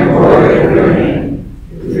honor and glory of your name,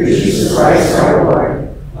 through Jesus Christ our Lord.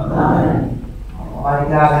 Amen. Almighty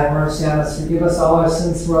God, have mercy on us. Forgive us all our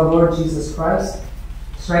sins through our Lord Jesus Christ.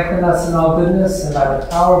 Strengthen us in all goodness, and by the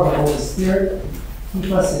power of the Holy Spirit,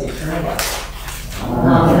 keep us in eternal life.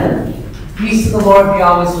 Amen. Peace of the Lord be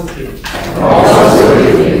always with you. Also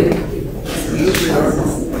with you.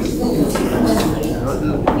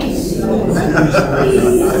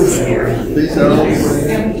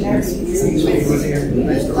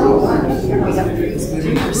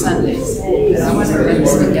 For Sundays. But I want to bring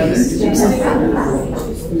this together to do something.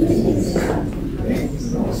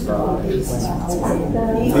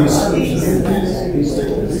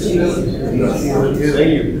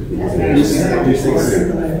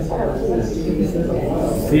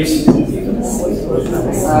 Peace.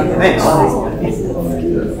 Thanks.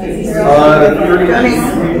 You're coming.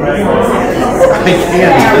 I Thank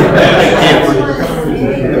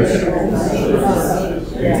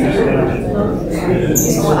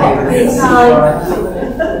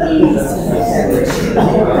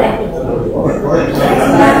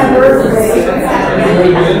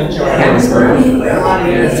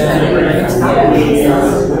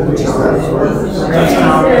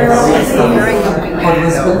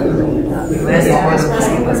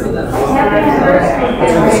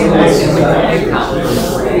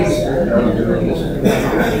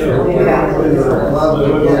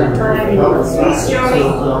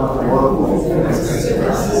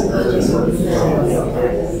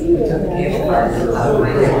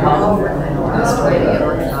you.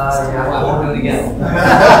 Yeah, I won't do it again.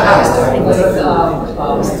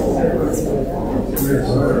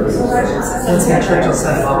 Pentecost Church will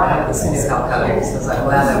send them up to the city of Calcutta. He says, I'm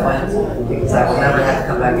glad I went because I will never have to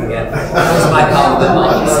come back again. That was my compliment.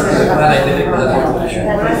 I'm glad I did it. I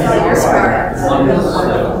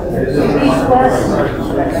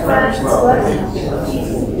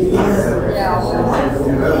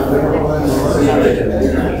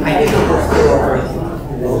did it.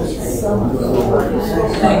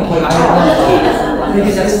 Thank you.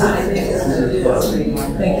 Maybe next time.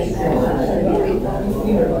 Thank you.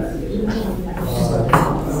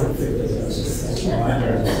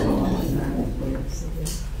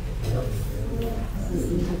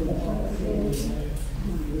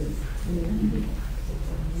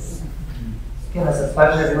 Again, it's a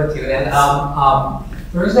pleasure to be with you. And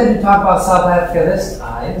the reason I didn't talk about South Africa this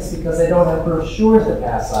time is because I don't have brochures to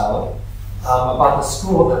pass out about the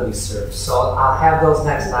school that we serve. So I'll have those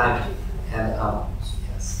next time. And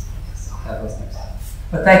yes, I'll have those next time.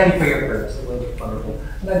 But thank you for your prayers. It was wonderful.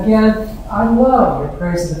 And again, I love your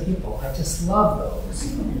prayers of the people. I just love those.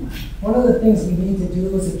 One of the things we need to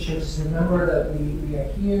do as a church is remember that we are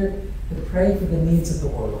here to pray for the needs of the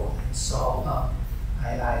world. So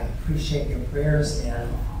I appreciate your prayers, and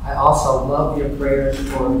I also love your prayers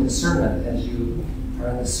for discernment as you are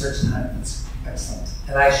in this search time. That's excellent.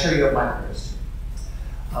 And I assure you of my prayers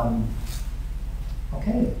too.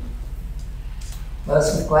 Okay. Let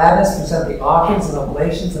us with gladness present the offerings and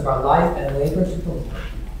oblations of our life and labor to the Lord.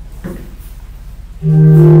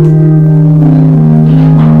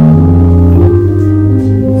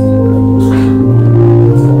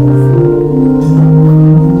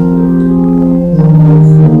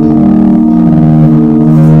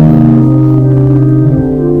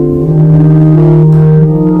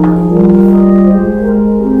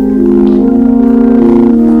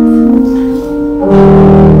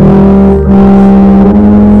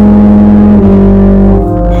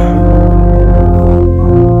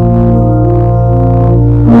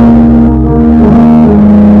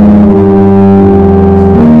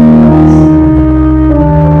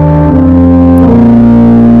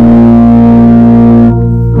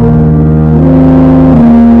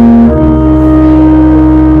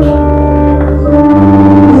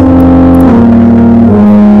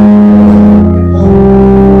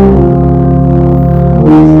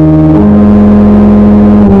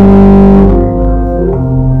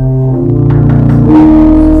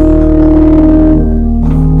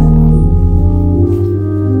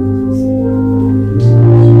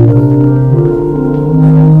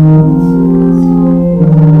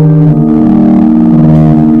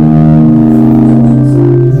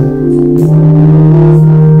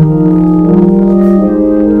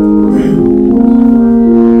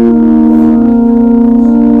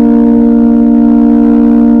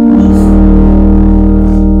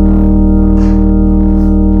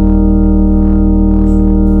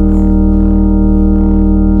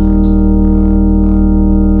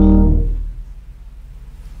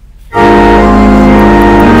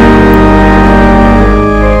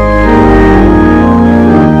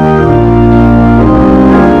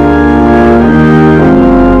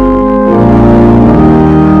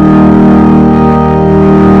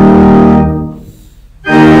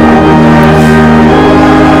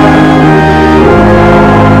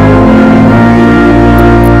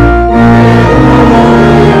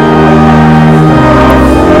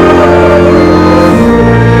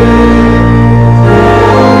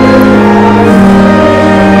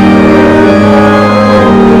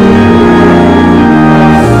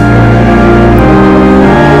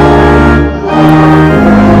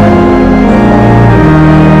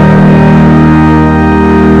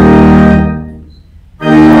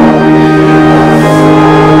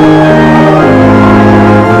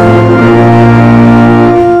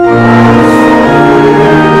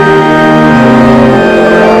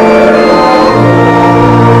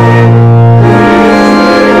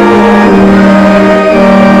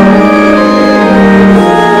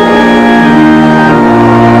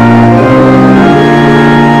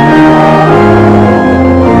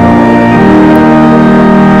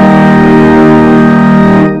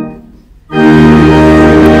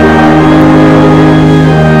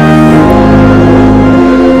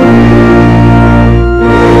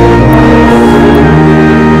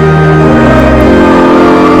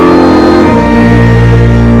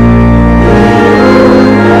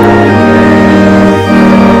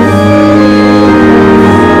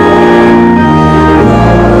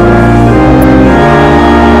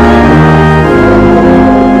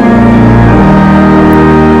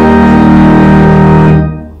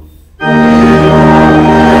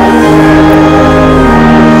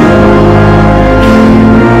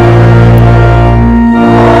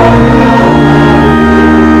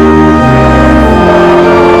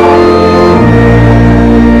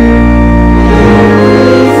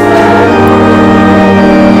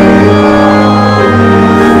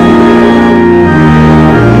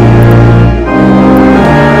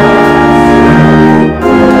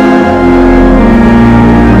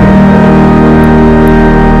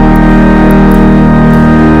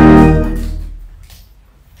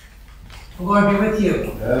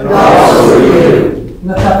 and also you.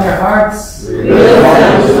 Lift up your hearts. We lift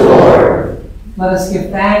them to the Lord. Let us give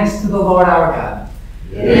thanks to the Lord our God.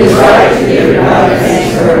 It is right to give God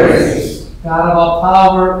thanks and praise. God of all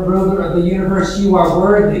power, ruler of the universe, you are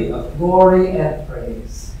worthy of glory and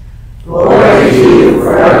praise. Glory to you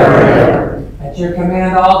forever and ever. At your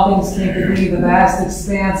command, all things came to be, the vast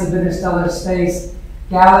expanse of interstellar space,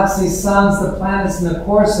 galaxies, suns, the planets and the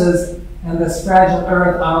courses, and this fragile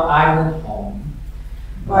earth, our island home.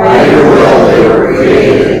 By your will they were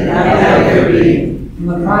created and have their being. From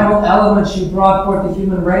the primal elements you brought forth the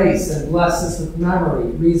human race and blessed us with memory,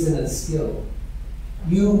 reason, and skill.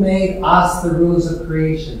 You made us the rulers of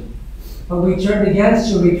creation. But we turned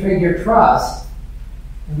against you, betrayed your trust,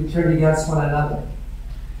 and we turned against one another.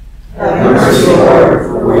 Have mercy, Lord,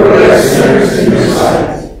 for we are sinners in your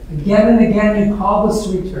sight. Again and again you called us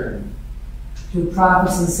to return. Through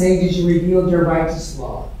prophets and sages you revealed your righteous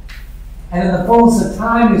law. And in the fullness of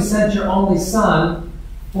time you sent your only Son,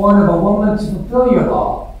 born of a woman, to fulfill your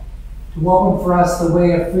law, to open for us the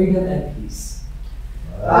way of freedom and peace.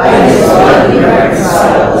 By his blood he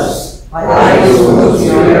reconciled us. By his wounds we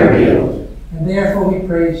are healed. And therefore we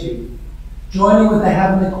praise you, joining with the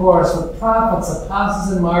heavenly chorus, with prophets,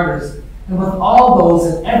 apostles, and martyrs, and with all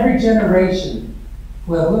those in every generation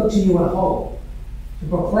who have looked to you in hope, to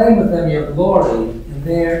proclaim with them your glory and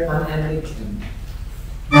their unending kingdom.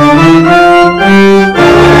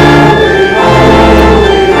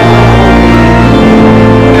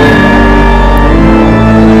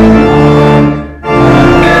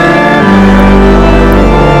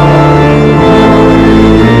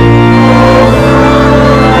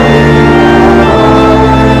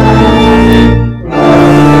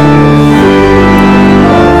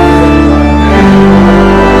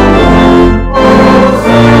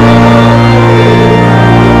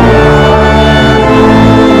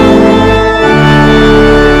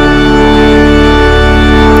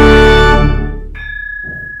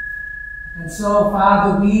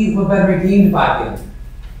 We who have been redeemed by him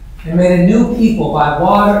and made a new people by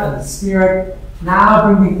water and the Spirit,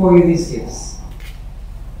 now bring before you these gifts.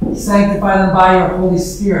 Sanctify them by your Holy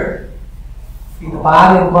Spirit, be the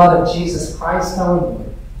body and blood of Jesus Christ our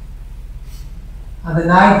Lord. On the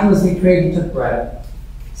night he was betrayed, he took bread,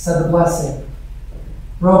 said a blessing,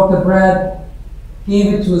 broke the bread,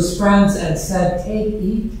 gave it to his friends, and said, "Take,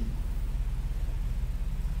 eat.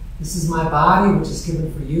 This is my body, which is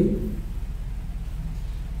given for you.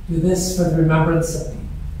 Do this for the remembrance of me."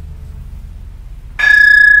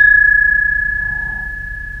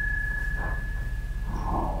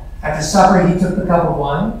 After supper, he took the cup of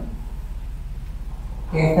wine,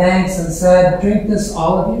 gave thanks, and said, "Drink this,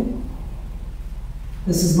 all of you.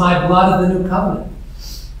 This is my blood of the new covenant,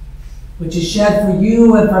 which is shed for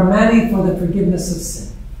you and for many for the forgiveness of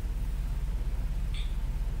sin.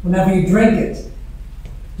 Whenever you drink it,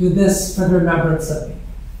 do this for the remembrance of me."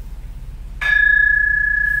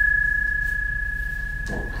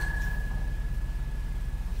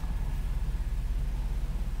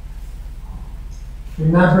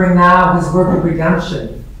 Remembering now his work of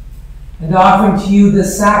redemption, and offering to you the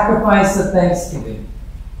sacrifice of thanksgiving,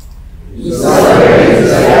 We celebrate his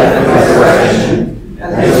death and resurrection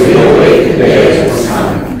as we await the day of his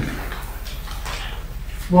coming.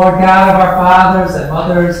 Lord God of our fathers and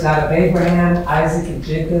mothers, God of Abraham, Isaac, and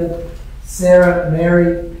Jacob, Sarah,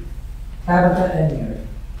 Mary, Tabitha, and Mary.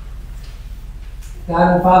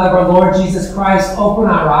 God and Father of our Lord Jesus Christ, open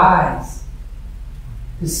our eyes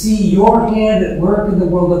to see your hand at work in the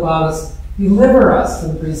world about us. Deliver us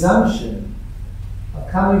from the presumption of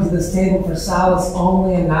coming to this table for solace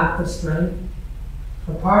only and not for strength,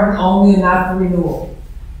 for pardon only and not for renewal.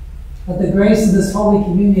 Let the grace of this Holy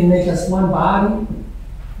Communion make us one body,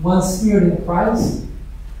 one spirit in Christ,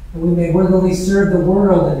 and we may worthily serve the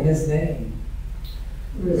world in his name.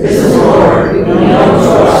 This Lord, be known to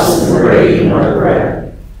us in the breaking of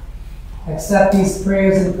bread. Accept these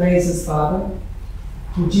prayers and praises, Father,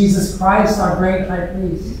 through Jesus Christ, our great high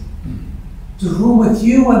priest, to whom with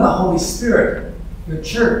you and the Holy Spirit, your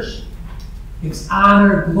church, gives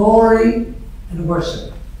honor, glory, and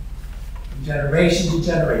worship, from generation to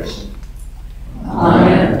generation.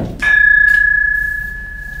 Amen.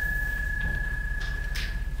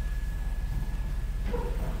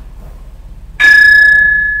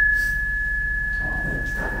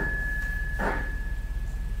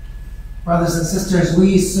 Brothers and sisters,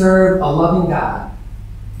 we serve a loving God.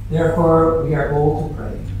 Therefore, we are bold to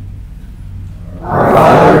pray. Our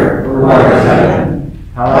Father, who art in heaven,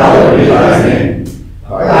 hallowed be thy name.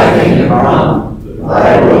 Thy kingdom come,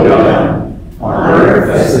 thy will be done, on earth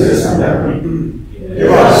as it is in heaven.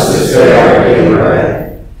 Give us this day our daily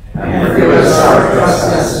bread, and forgive us our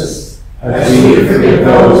trespasses, forgive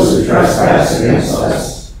those who trespass against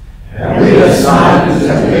us. And lead us not into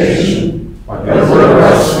temptation, but deliver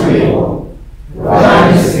us from evil. For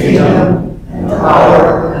thine is the kingdom, and the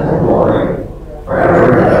power, and the glory,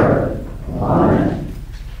 forever and ever. Amen.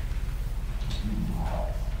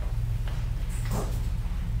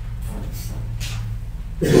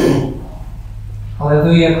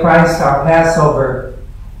 Hallelujah, Christ, our Passover,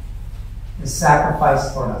 is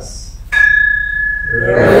sacrificed for us.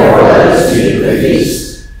 Therefore, let us keep the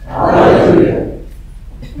feast. Hallelujah.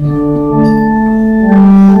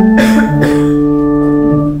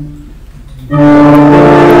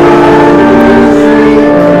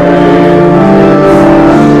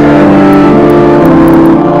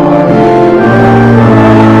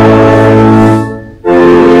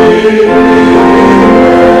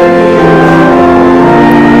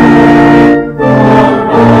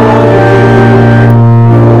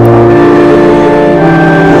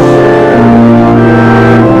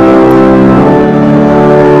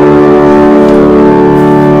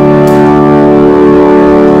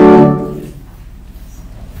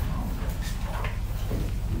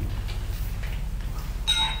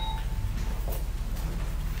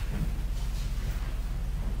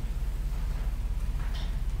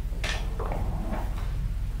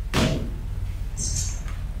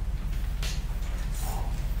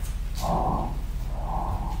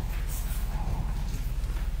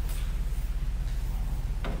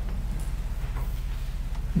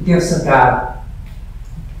 The gifts of God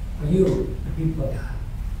for you, the people of God.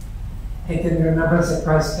 Take them in remembrance that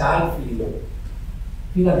Christ died for you.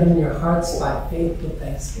 Feed on him in your hearts by faith with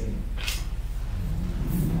thanksgiving.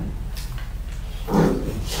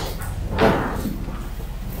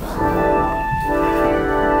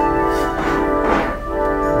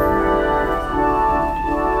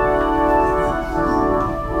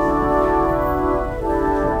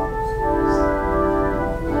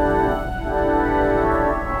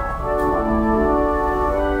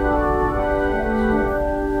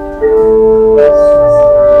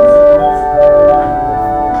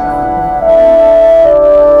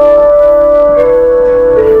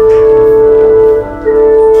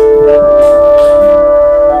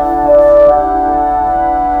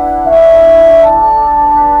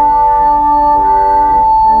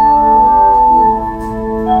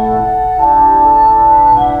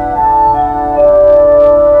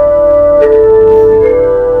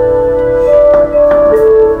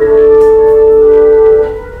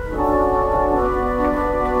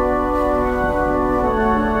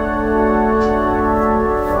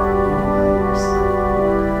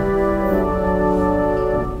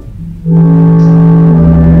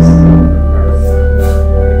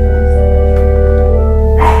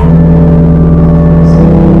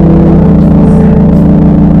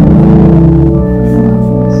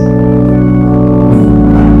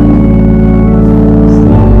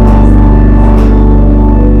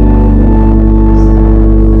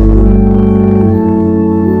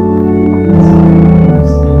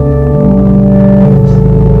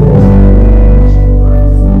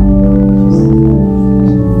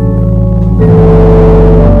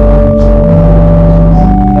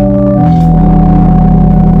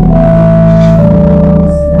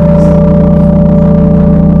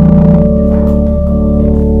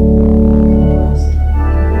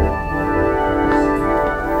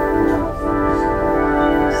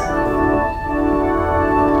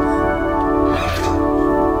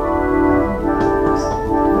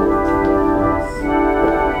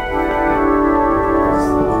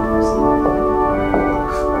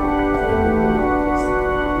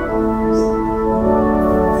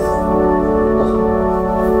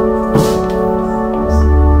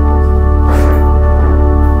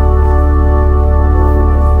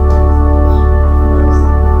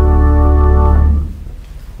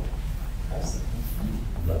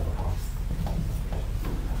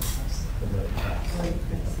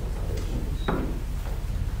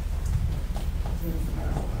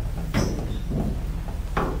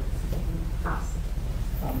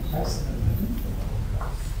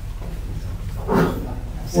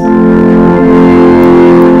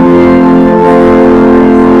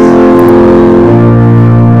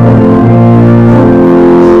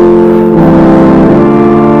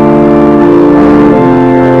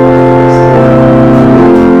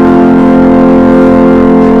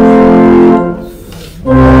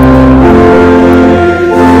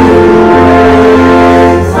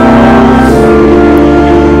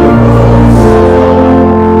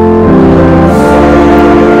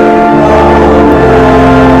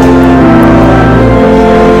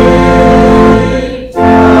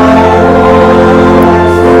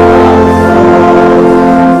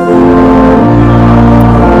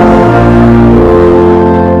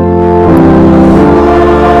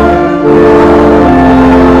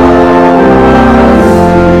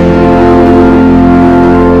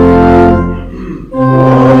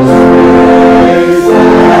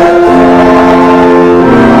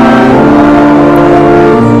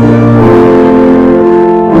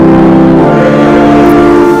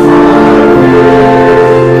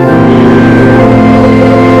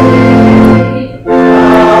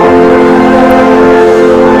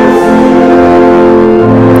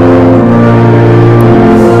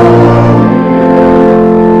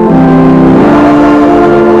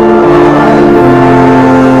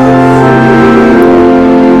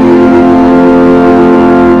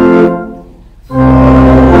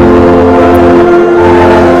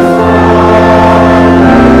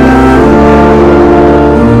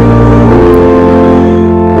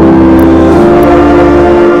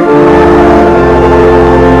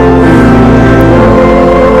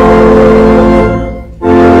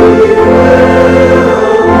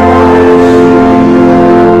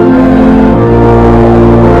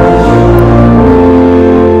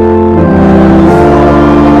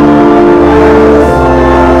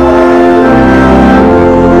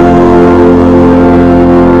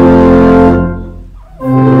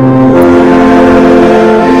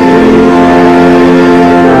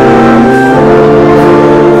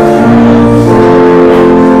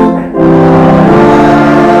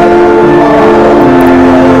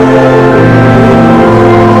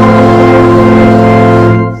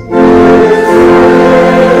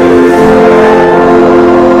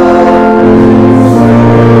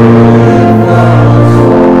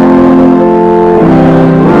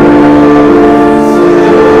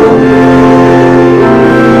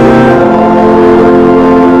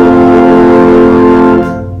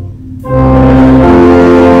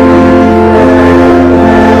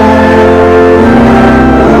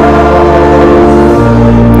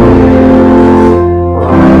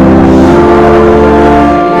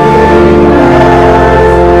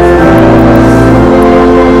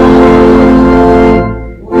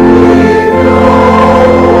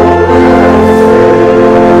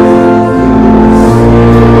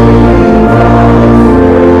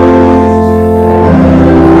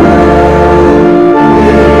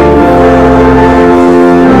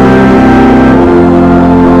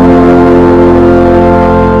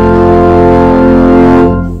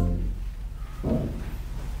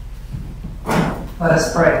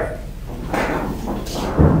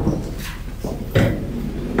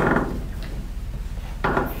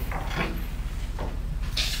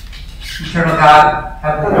 Eternal God,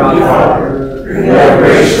 Heavenly Father, you have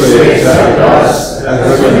graciously accepted us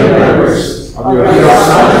as living members of your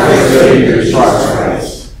Son and Savior, Jesus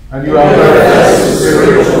Christ, and you have led us to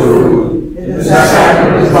spiritual food in the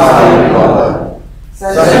sacrament of body and blood.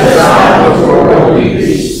 Send us out with worldly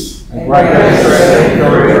peace, and grant us strength and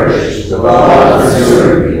courage to love and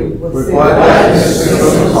serve you with gladness and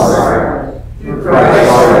simple heart. Through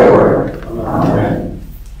Christ our Lord. Amen.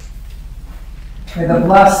 May the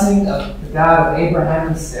blessing of the God of Abraham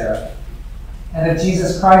and Sarah, and of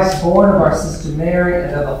Jesus Christ, born of our sister Mary,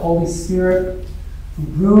 and of the Holy Spirit, who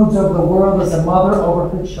broods over the world as a mother over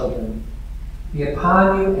her children, be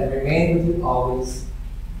upon you and remain with you always.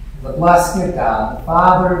 And the blessing of God, the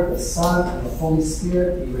Father, the Son, and the Holy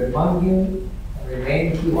Spirit be among you and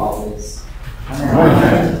remain with you always.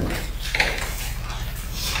 Amen.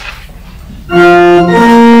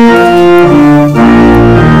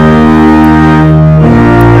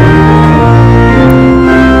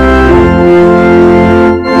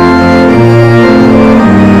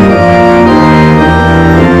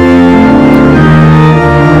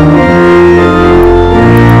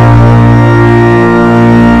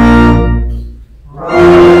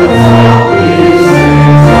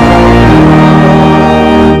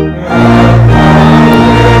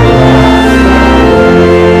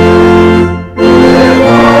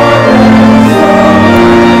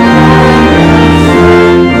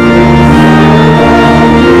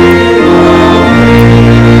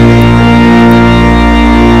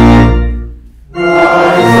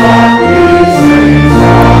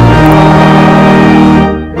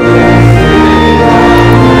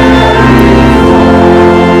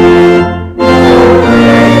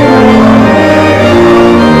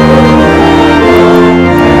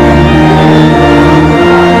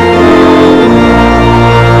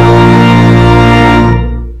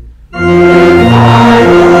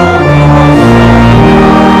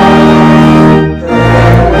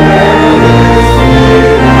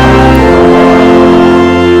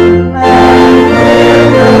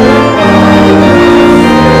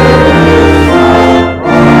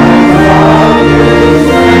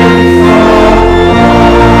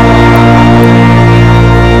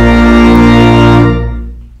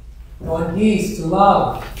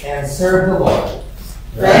 Serve the Lord.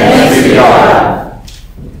 Thanks be to God.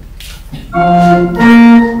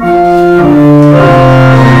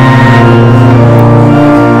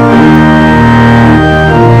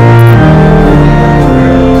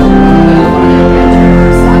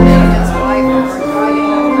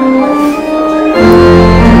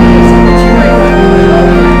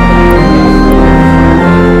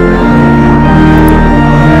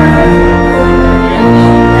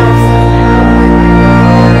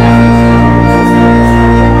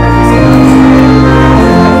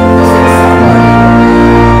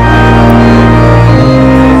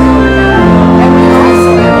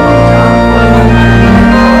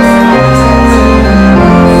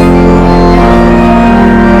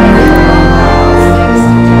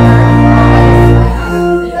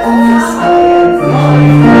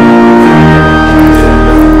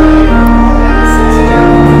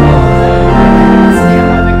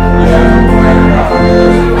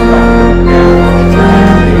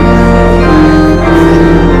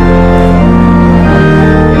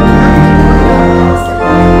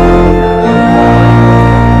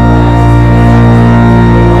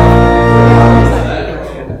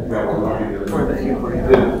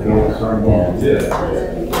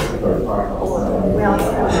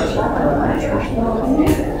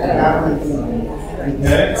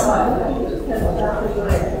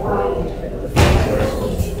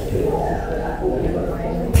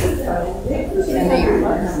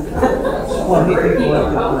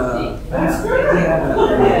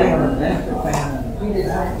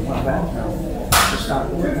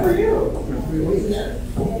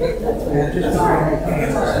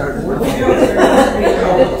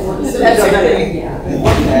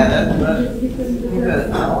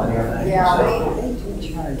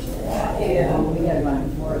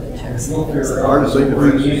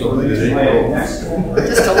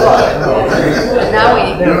 Just a look. Now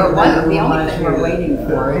the only thing we're waiting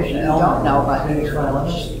for is, you don't know about New Year's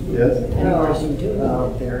Village. Yes. And of course you do go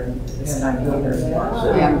up there this time of year.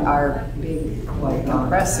 And our big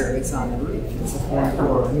compressor is on the roof. It's a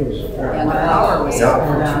 4-floor. And the power was out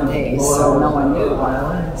for 2 days, so no one knew.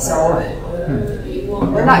 So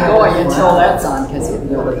we're not going until that's on because it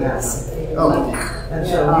really is.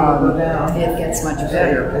 It gets much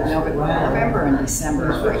better. November and December,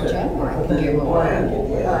 right? January can get a little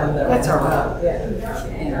better. That's all right.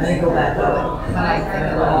 And I go back up. But I think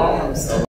of all those.